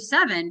Kairos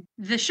 7,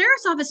 the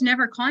sheriff's office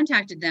never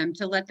contacted them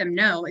to let them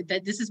know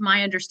that, this is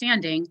my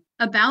understanding,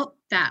 about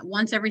that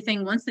once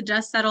the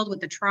dust settled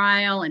with the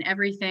trial and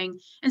everything.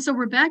 And so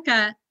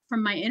Rebecca,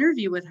 from my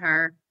interview with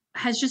her,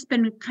 has just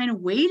been kind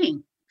of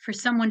waiting for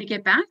someone to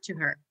get back to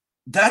her.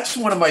 That's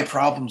one of my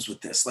problems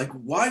with this. Like,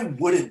 why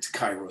wouldn't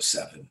Kairos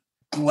 7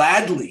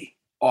 gladly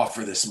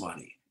offer this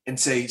money and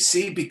say,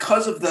 see,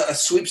 because of the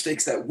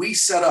sweepstakes that we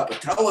set up, a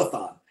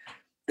telethon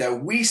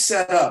that we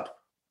set up,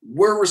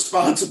 we're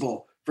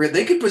responsible for it.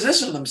 They could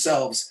position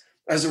themselves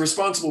as a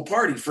responsible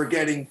party for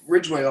getting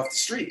Ridgway off the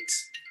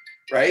streets,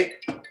 right?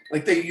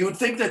 Like, you would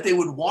think that they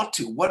would want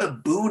to. What a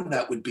boon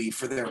that would be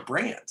for their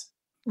brand.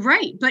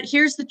 Right. But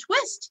here's the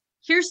twist.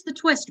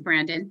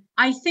 Brandon.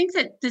 I think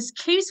that this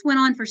case went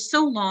on for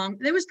so long.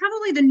 There was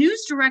probably the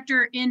news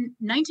director in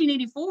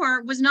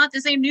 1984 was not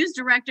the same news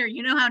director.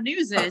 You know how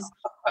news is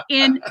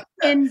in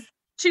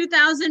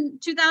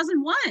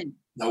 2001.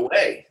 No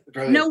way.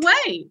 No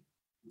way.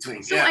 So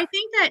I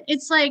think that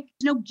it's like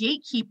no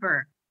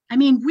gatekeeper. I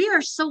mean, we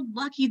are so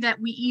lucky that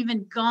we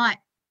even got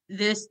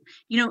this.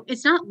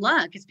 It's not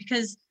luck. It's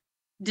because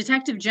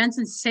Detective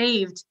Jensen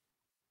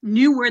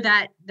knew where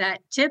that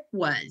tip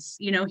was.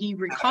 He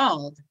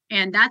recalled,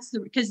 and that's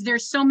because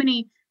there's so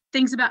many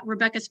things about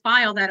Rebecca's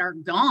file that are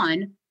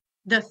gone.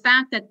 The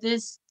fact that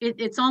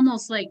it's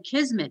almost like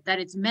kismet, that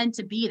it's meant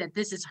to be, that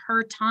this is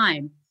her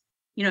time.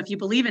 If you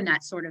believe in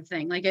that sort of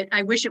thing, like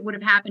I wish it would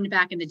have happened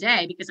back in the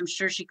day, because I'm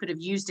sure she could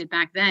have used it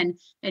back then,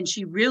 and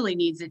she really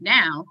needs it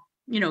now,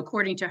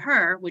 according to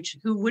her, which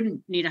who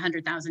wouldn't need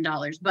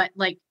 $100,000, but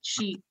like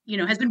she,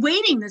 has been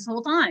waiting this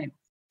whole time.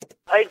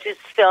 I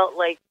just felt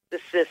like the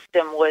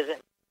system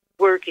wasn't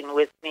working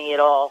with me at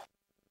all.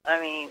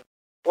 I mean,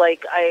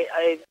 like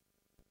I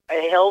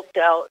helped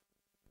out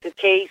the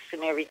case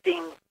and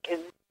everything,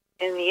 and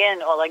in the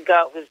end, all I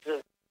got was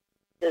the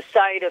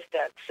side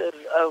effects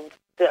of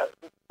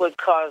what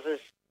causes,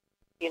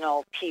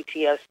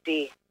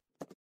 PTSD.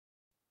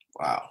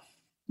 Wow.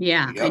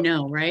 Yeah, I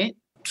know, right?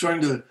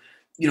 Trying to,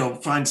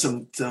 find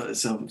some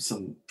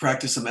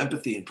practice some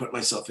empathy and put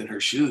myself in her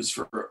shoes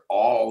for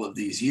all of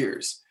these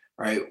years,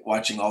 right?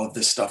 Watching all of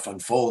this stuff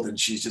unfold, and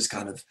she's just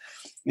kind of,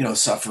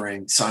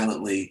 suffering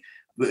silently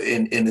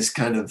in this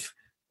kind of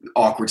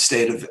awkward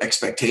state of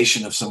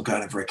expectation of some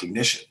kind of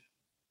recognition.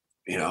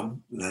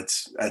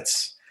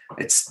 It's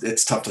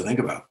tough to think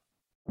about.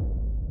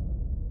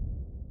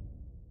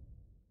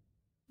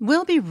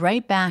 We'll be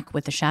right back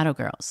with the Shadow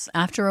Girls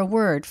after a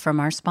word from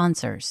our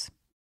sponsors.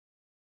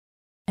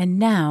 And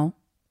now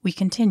we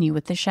continue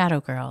with the Shadow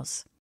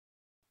Girls.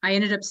 I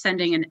ended up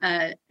sending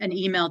an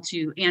email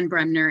to Ann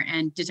Bremner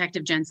and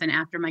Detective Jensen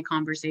after my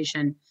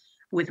conversation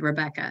with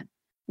Rebecca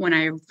when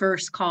I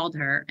first called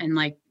her and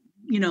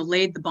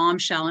laid the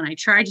bombshell. And I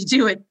tried to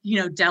do it,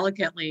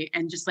 delicately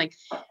and just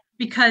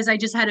because I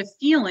just had a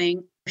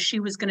feeling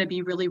she was going to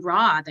be really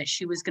raw, that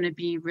she was going to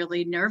be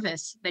really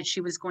nervous, that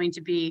she was going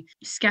to be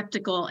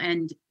skeptical.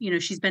 And,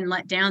 she's been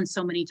let down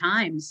so many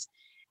times.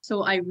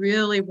 So I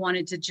really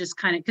wanted to just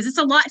because it's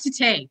a lot to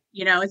take,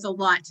 it's a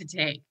lot to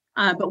take.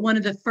 But one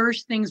of the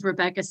first things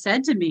Rebecca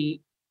said to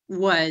me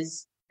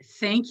was,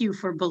 thank you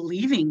for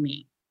believing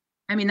me.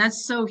 I mean,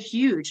 that's so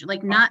huge.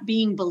 Not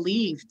being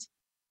believed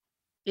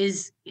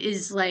is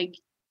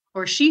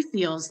or she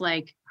feels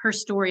like her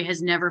story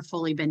has never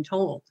fully been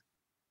told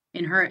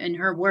in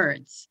her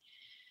words.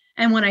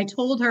 And when I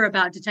told her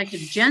about Detective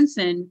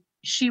Jensen,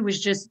 she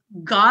was just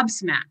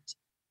gobsmacked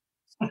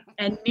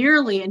and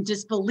nearly in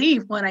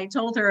disbelief when I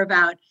told her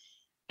about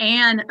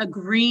Anne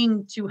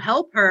agreeing to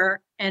help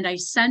her. And I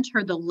sent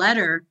her the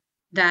letter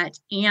that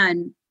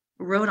Anne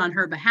wrote on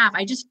her behalf.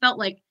 I just felt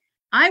like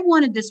I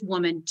wanted this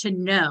woman to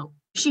know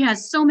she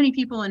has so many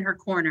people in her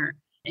corner,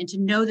 and to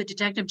know that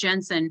Detective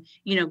Jensen,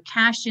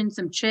 cashed in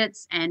some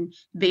chits and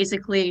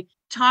basically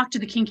talked to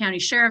the King County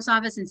Sheriff's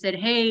Office and said,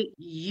 hey,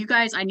 you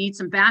guys, I need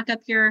some backup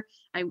here.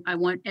 I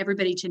want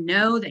everybody to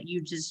know that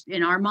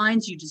in our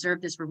minds, you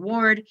deserve this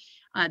reward.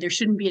 There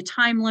shouldn't be a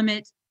time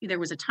limit. There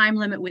was a time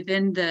limit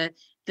within the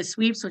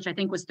sweeps, which I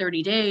think was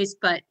 30 days,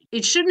 but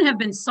it shouldn't have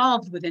been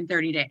solved within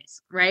 30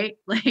 days, right?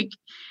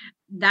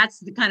 That's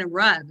the kind of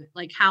rub,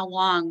 how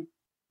long,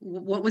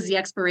 what was the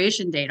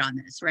expiration date on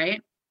this,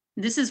 right?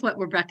 This is what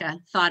Rebecca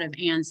thought of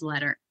Anne's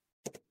letter.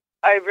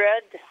 I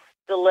read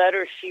the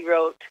letter she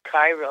wrote to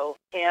Cairo,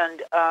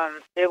 and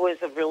it was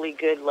a really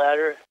good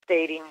letter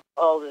stating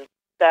all the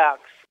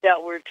facts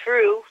that were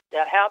true,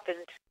 that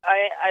happened.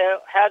 I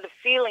had a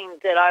feeling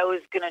that I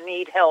was going to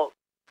need help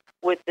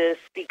with this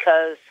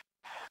because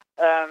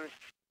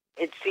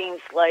it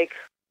seems like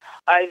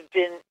I've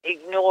been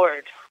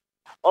ignored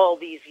all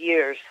these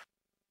years,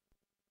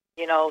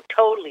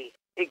 totally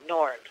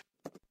ignored.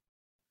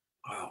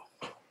 Wow.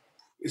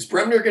 Is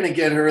Bremner going to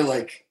get her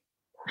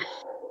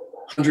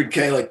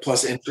 100K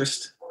plus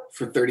interest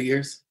for 30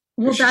 years?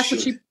 Well,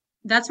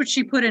 that's what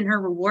she put in her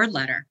reward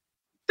letter.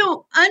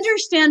 So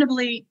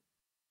understandably,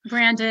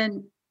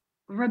 Brandon,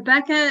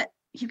 Rebecca,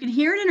 you can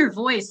hear it in her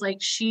voice.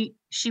 She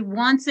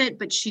wants it,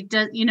 but she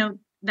does,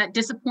 that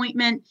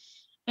disappointment,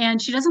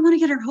 and she doesn't want to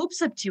get her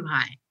hopes up too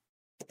high.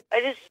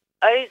 I just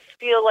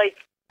feel like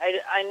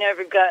I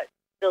never got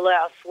the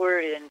last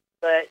word in,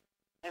 but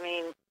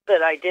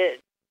I did.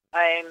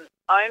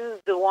 I'm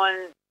the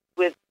one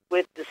with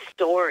the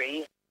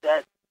story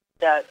that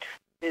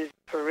is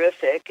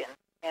horrific,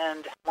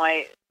 and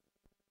my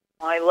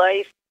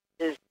life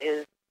is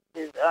a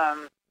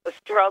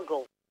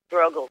struggle.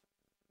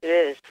 It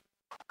is.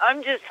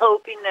 I'm just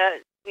hoping that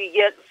we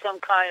get some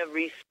kind of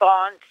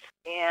response,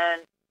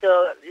 and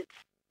so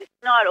it's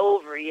not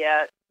over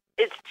yet.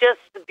 It's just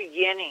the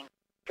beginning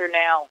for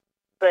now,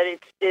 but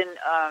it's been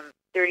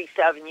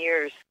 37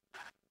 years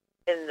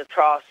in the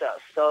process,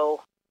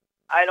 so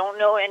I don't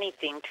know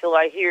anything till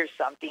I hear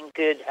something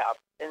good happen.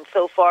 And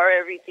so far,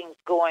 everything's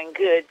going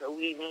good, but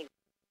we need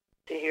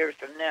to hear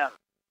from them.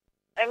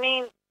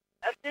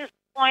 At this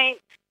point,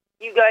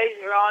 you guys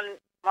are on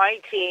my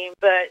team,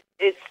 but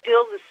it's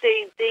still the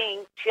same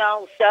thing.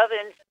 Channel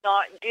 7's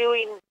not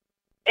doing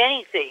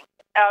anything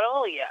at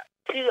all yet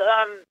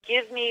to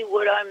give me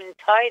what I'm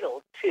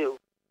entitled to.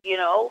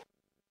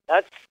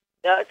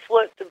 That's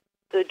what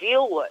the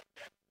deal was.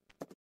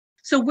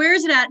 So where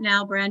is it at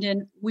now,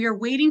 Brandon? We are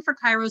waiting for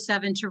Cairo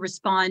 7 to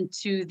respond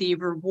to the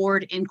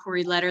reward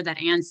inquiry letter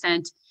that Anne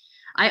sent.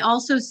 I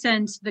also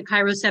sent the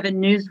Cairo 7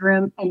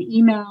 newsroom an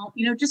email,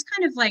 just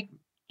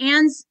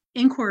Anne's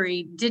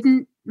inquiry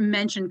didn't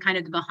mention kind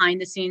of the behind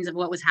the scenes of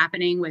what was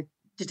happening with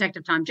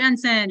Detective Tom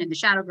Jensen and the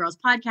Shadow Girls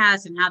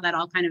podcast and how that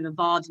all kind of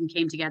evolved and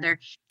came together.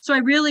 So I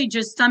really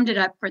just summed it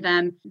up for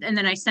them. And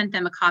then I sent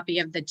them a copy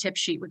of the tip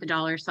sheet with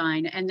the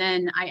 $sign. And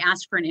then I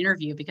asked for an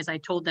interview because I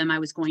told them I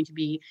was going to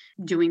be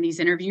doing these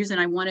interviews and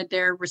I wanted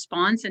their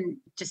response and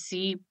to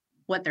see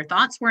what their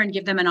thoughts were and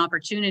give them an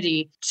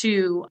opportunity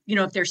to,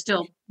 if they're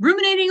still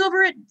ruminating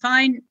over it,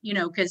 fine,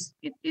 because,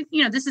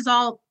 this is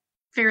all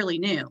fairly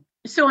new.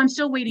 So I'm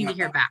still waiting to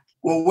hear back.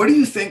 Well, what do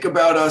you think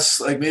about us,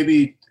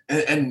 maybe,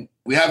 and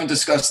we haven't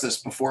discussed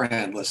this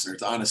beforehand,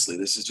 listeners, honestly,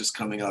 this is just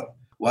coming up.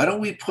 Why don't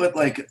we put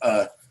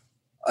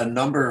a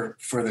number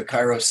for the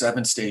Cairo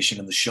 7 station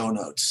in the show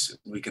notes?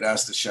 We could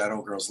ask the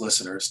Shadow Girls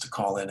listeners to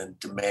call in and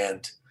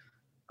demand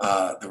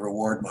the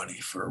reward money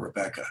for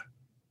Rebecca.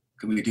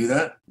 Could we do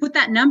that? Put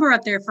that number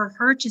up there for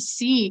her to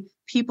see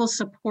people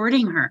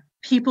supporting her,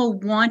 people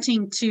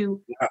wanting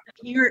to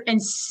hear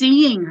and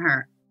seeing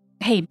her.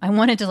 Hey, I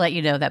wanted to let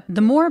you know that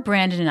the more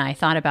Brandon and I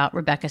thought about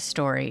Rebecca's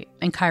story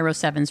and Cairo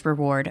 7's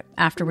reward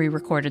after we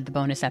recorded the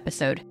bonus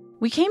episode,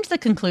 we came to the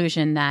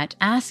conclusion that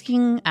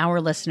asking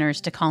our listeners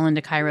to call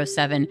into Cairo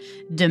 7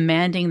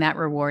 demanding that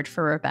reward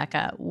for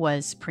Rebecca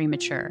was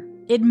premature.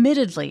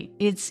 Admittedly,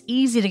 it's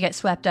easy to get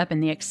swept up in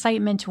the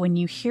excitement when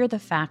you hear the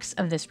facts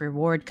of this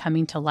reward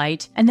coming to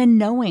light, and then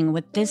knowing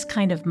what this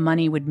kind of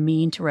money would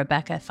mean to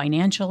Rebecca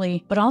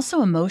financially, but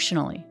also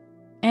emotionally,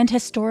 and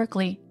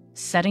historically,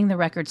 setting the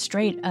record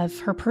straight of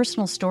her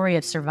personal story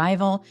of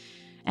survival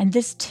and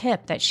this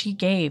tip that she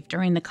gave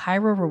during the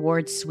Cairo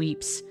Reward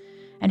sweeps,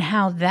 and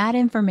how that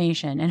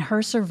information and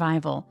her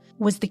survival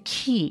was the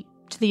key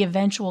to the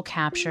eventual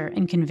capture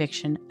and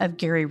conviction of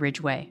Gary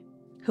Ridgway,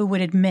 who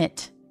would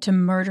admit to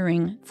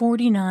murdering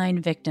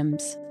 49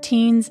 victims,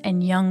 teens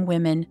and young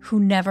women who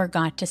never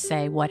got to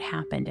say what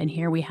happened. And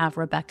here we have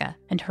Rebecca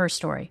and her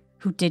story,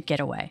 who did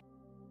get away.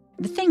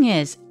 The thing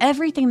is,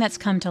 everything that's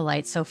come to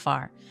light so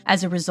far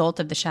as a result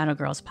of the Shadow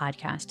Girls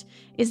podcast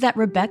is that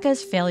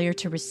Rebecca's failure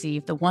to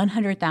receive the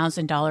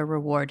 $100,000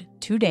 reward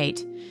to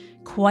date,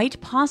 quite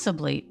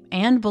possibly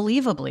and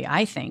believably,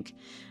 I think,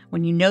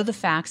 when you know the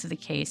facts of the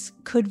case,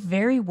 could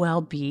very well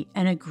be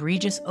an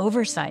egregious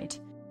oversight.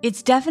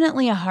 It's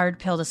definitely a hard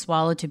pill to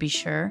swallow, to be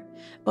sure,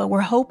 but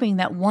we're hoping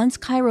that once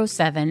Cairo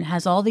 7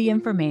 has all the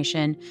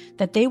information,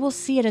 that they will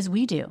see it as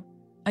we do,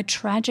 a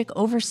tragic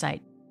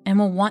oversight, and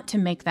will want to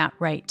make that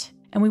right.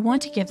 And we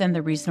want to give them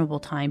the reasonable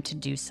time to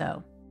do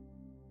so.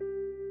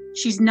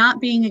 She's not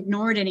being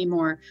ignored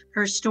anymore.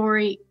 Her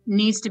story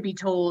needs to be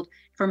told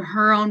from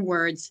her own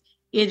words.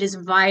 It is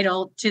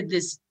vital to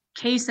this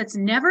case that's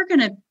never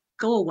going to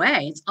go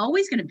away. It's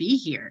always going to be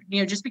here,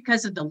 just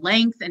because of the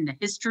length and the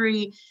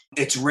history.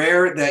 It's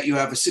rare that you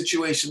have a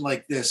situation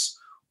like this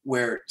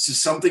where it's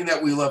something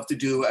that we love to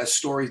do as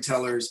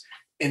storytellers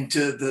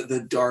into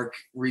the dark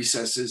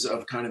recesses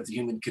of kind of the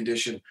human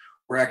condition,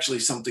 where actually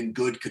something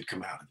good could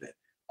come out of it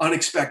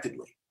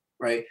unexpectedly,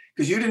 right?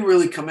 Because you didn't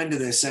really come into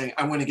this saying,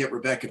 I'm going to get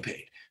Rebecca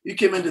paid. You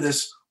came into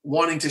this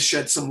wanting to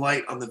shed some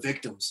light on the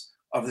victims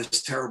of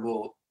this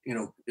terrible,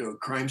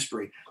 crime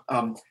spree.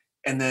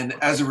 And then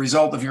as a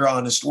result of your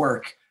honest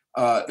work,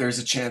 there's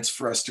a chance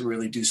for us to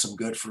really do some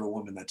good for a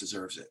woman that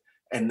deserves it.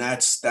 And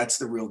that's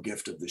the real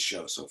gift of this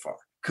show so far.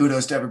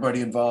 Kudos to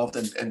everybody involved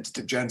and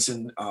to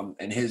Jensen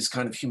and his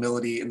kind of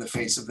humility in the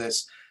face of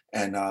this.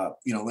 And,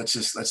 let's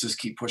just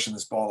keep pushing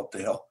this ball up the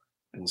hill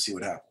and we'll see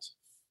what happens.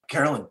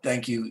 Carolyn,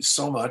 thank you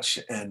so much.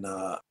 And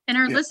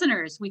our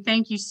listeners, we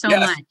thank you so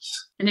much.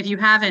 And if you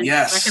haven't,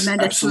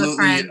 recommend it to a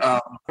friend.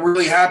 I'm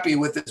really happy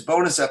with this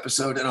bonus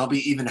episode, and I'll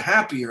be even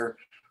happier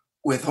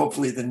with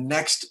hopefully the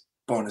next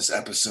bonus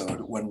episode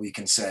when we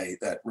can say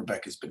that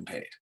Rebecca's been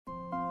paid.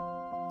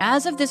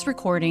 As of this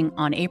recording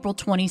on April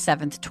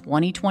 27th,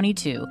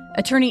 2022,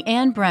 attorney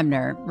Ann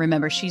Bremner,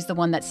 remember she's the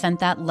one that sent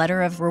that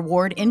letter of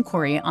reward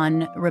inquiry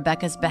on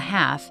Rebecca's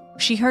behalf,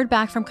 she heard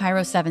back from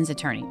Cairo 7's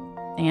attorney.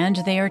 And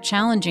they are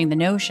challenging the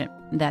notion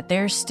that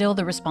they're still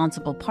the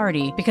responsible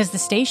party because the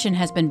station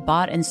has been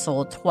bought and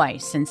sold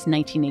twice since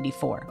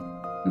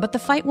 1984. But the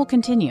fight will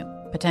continue,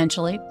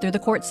 potentially through the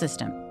court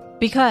system,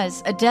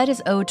 because a debt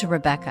is owed to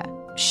Rebecca.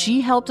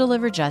 She helped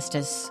deliver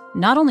justice,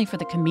 not only for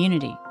the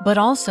community, but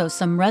also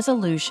some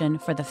resolution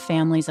for the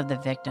families of the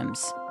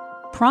victims.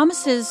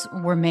 Promises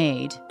were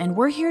made, and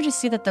we're here to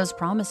see that those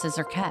promises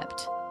are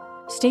kept.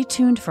 Stay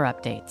tuned for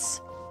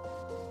updates.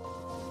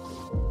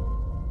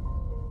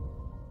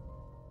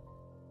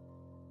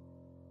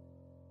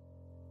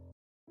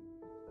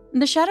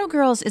 The Shadow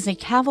Girls is a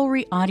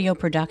Cavalry audio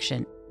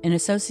production in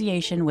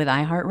association with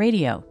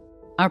iHeartRadio.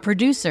 Our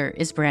producer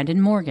is Brandon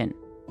Morgan.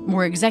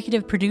 We're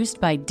executive produced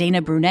by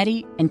Dana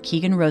Brunetti and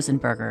Keegan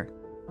Rosenberger.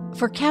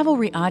 For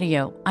Cavalry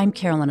Audio, I'm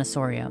Carolyn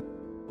Osorio.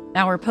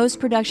 Our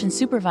post-production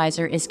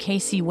supervisor is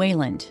Casey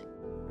Wayland.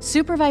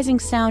 Supervising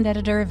sound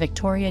editor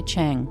Victoria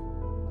Cheng.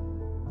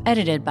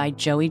 Edited by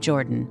Joey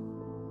Jordan.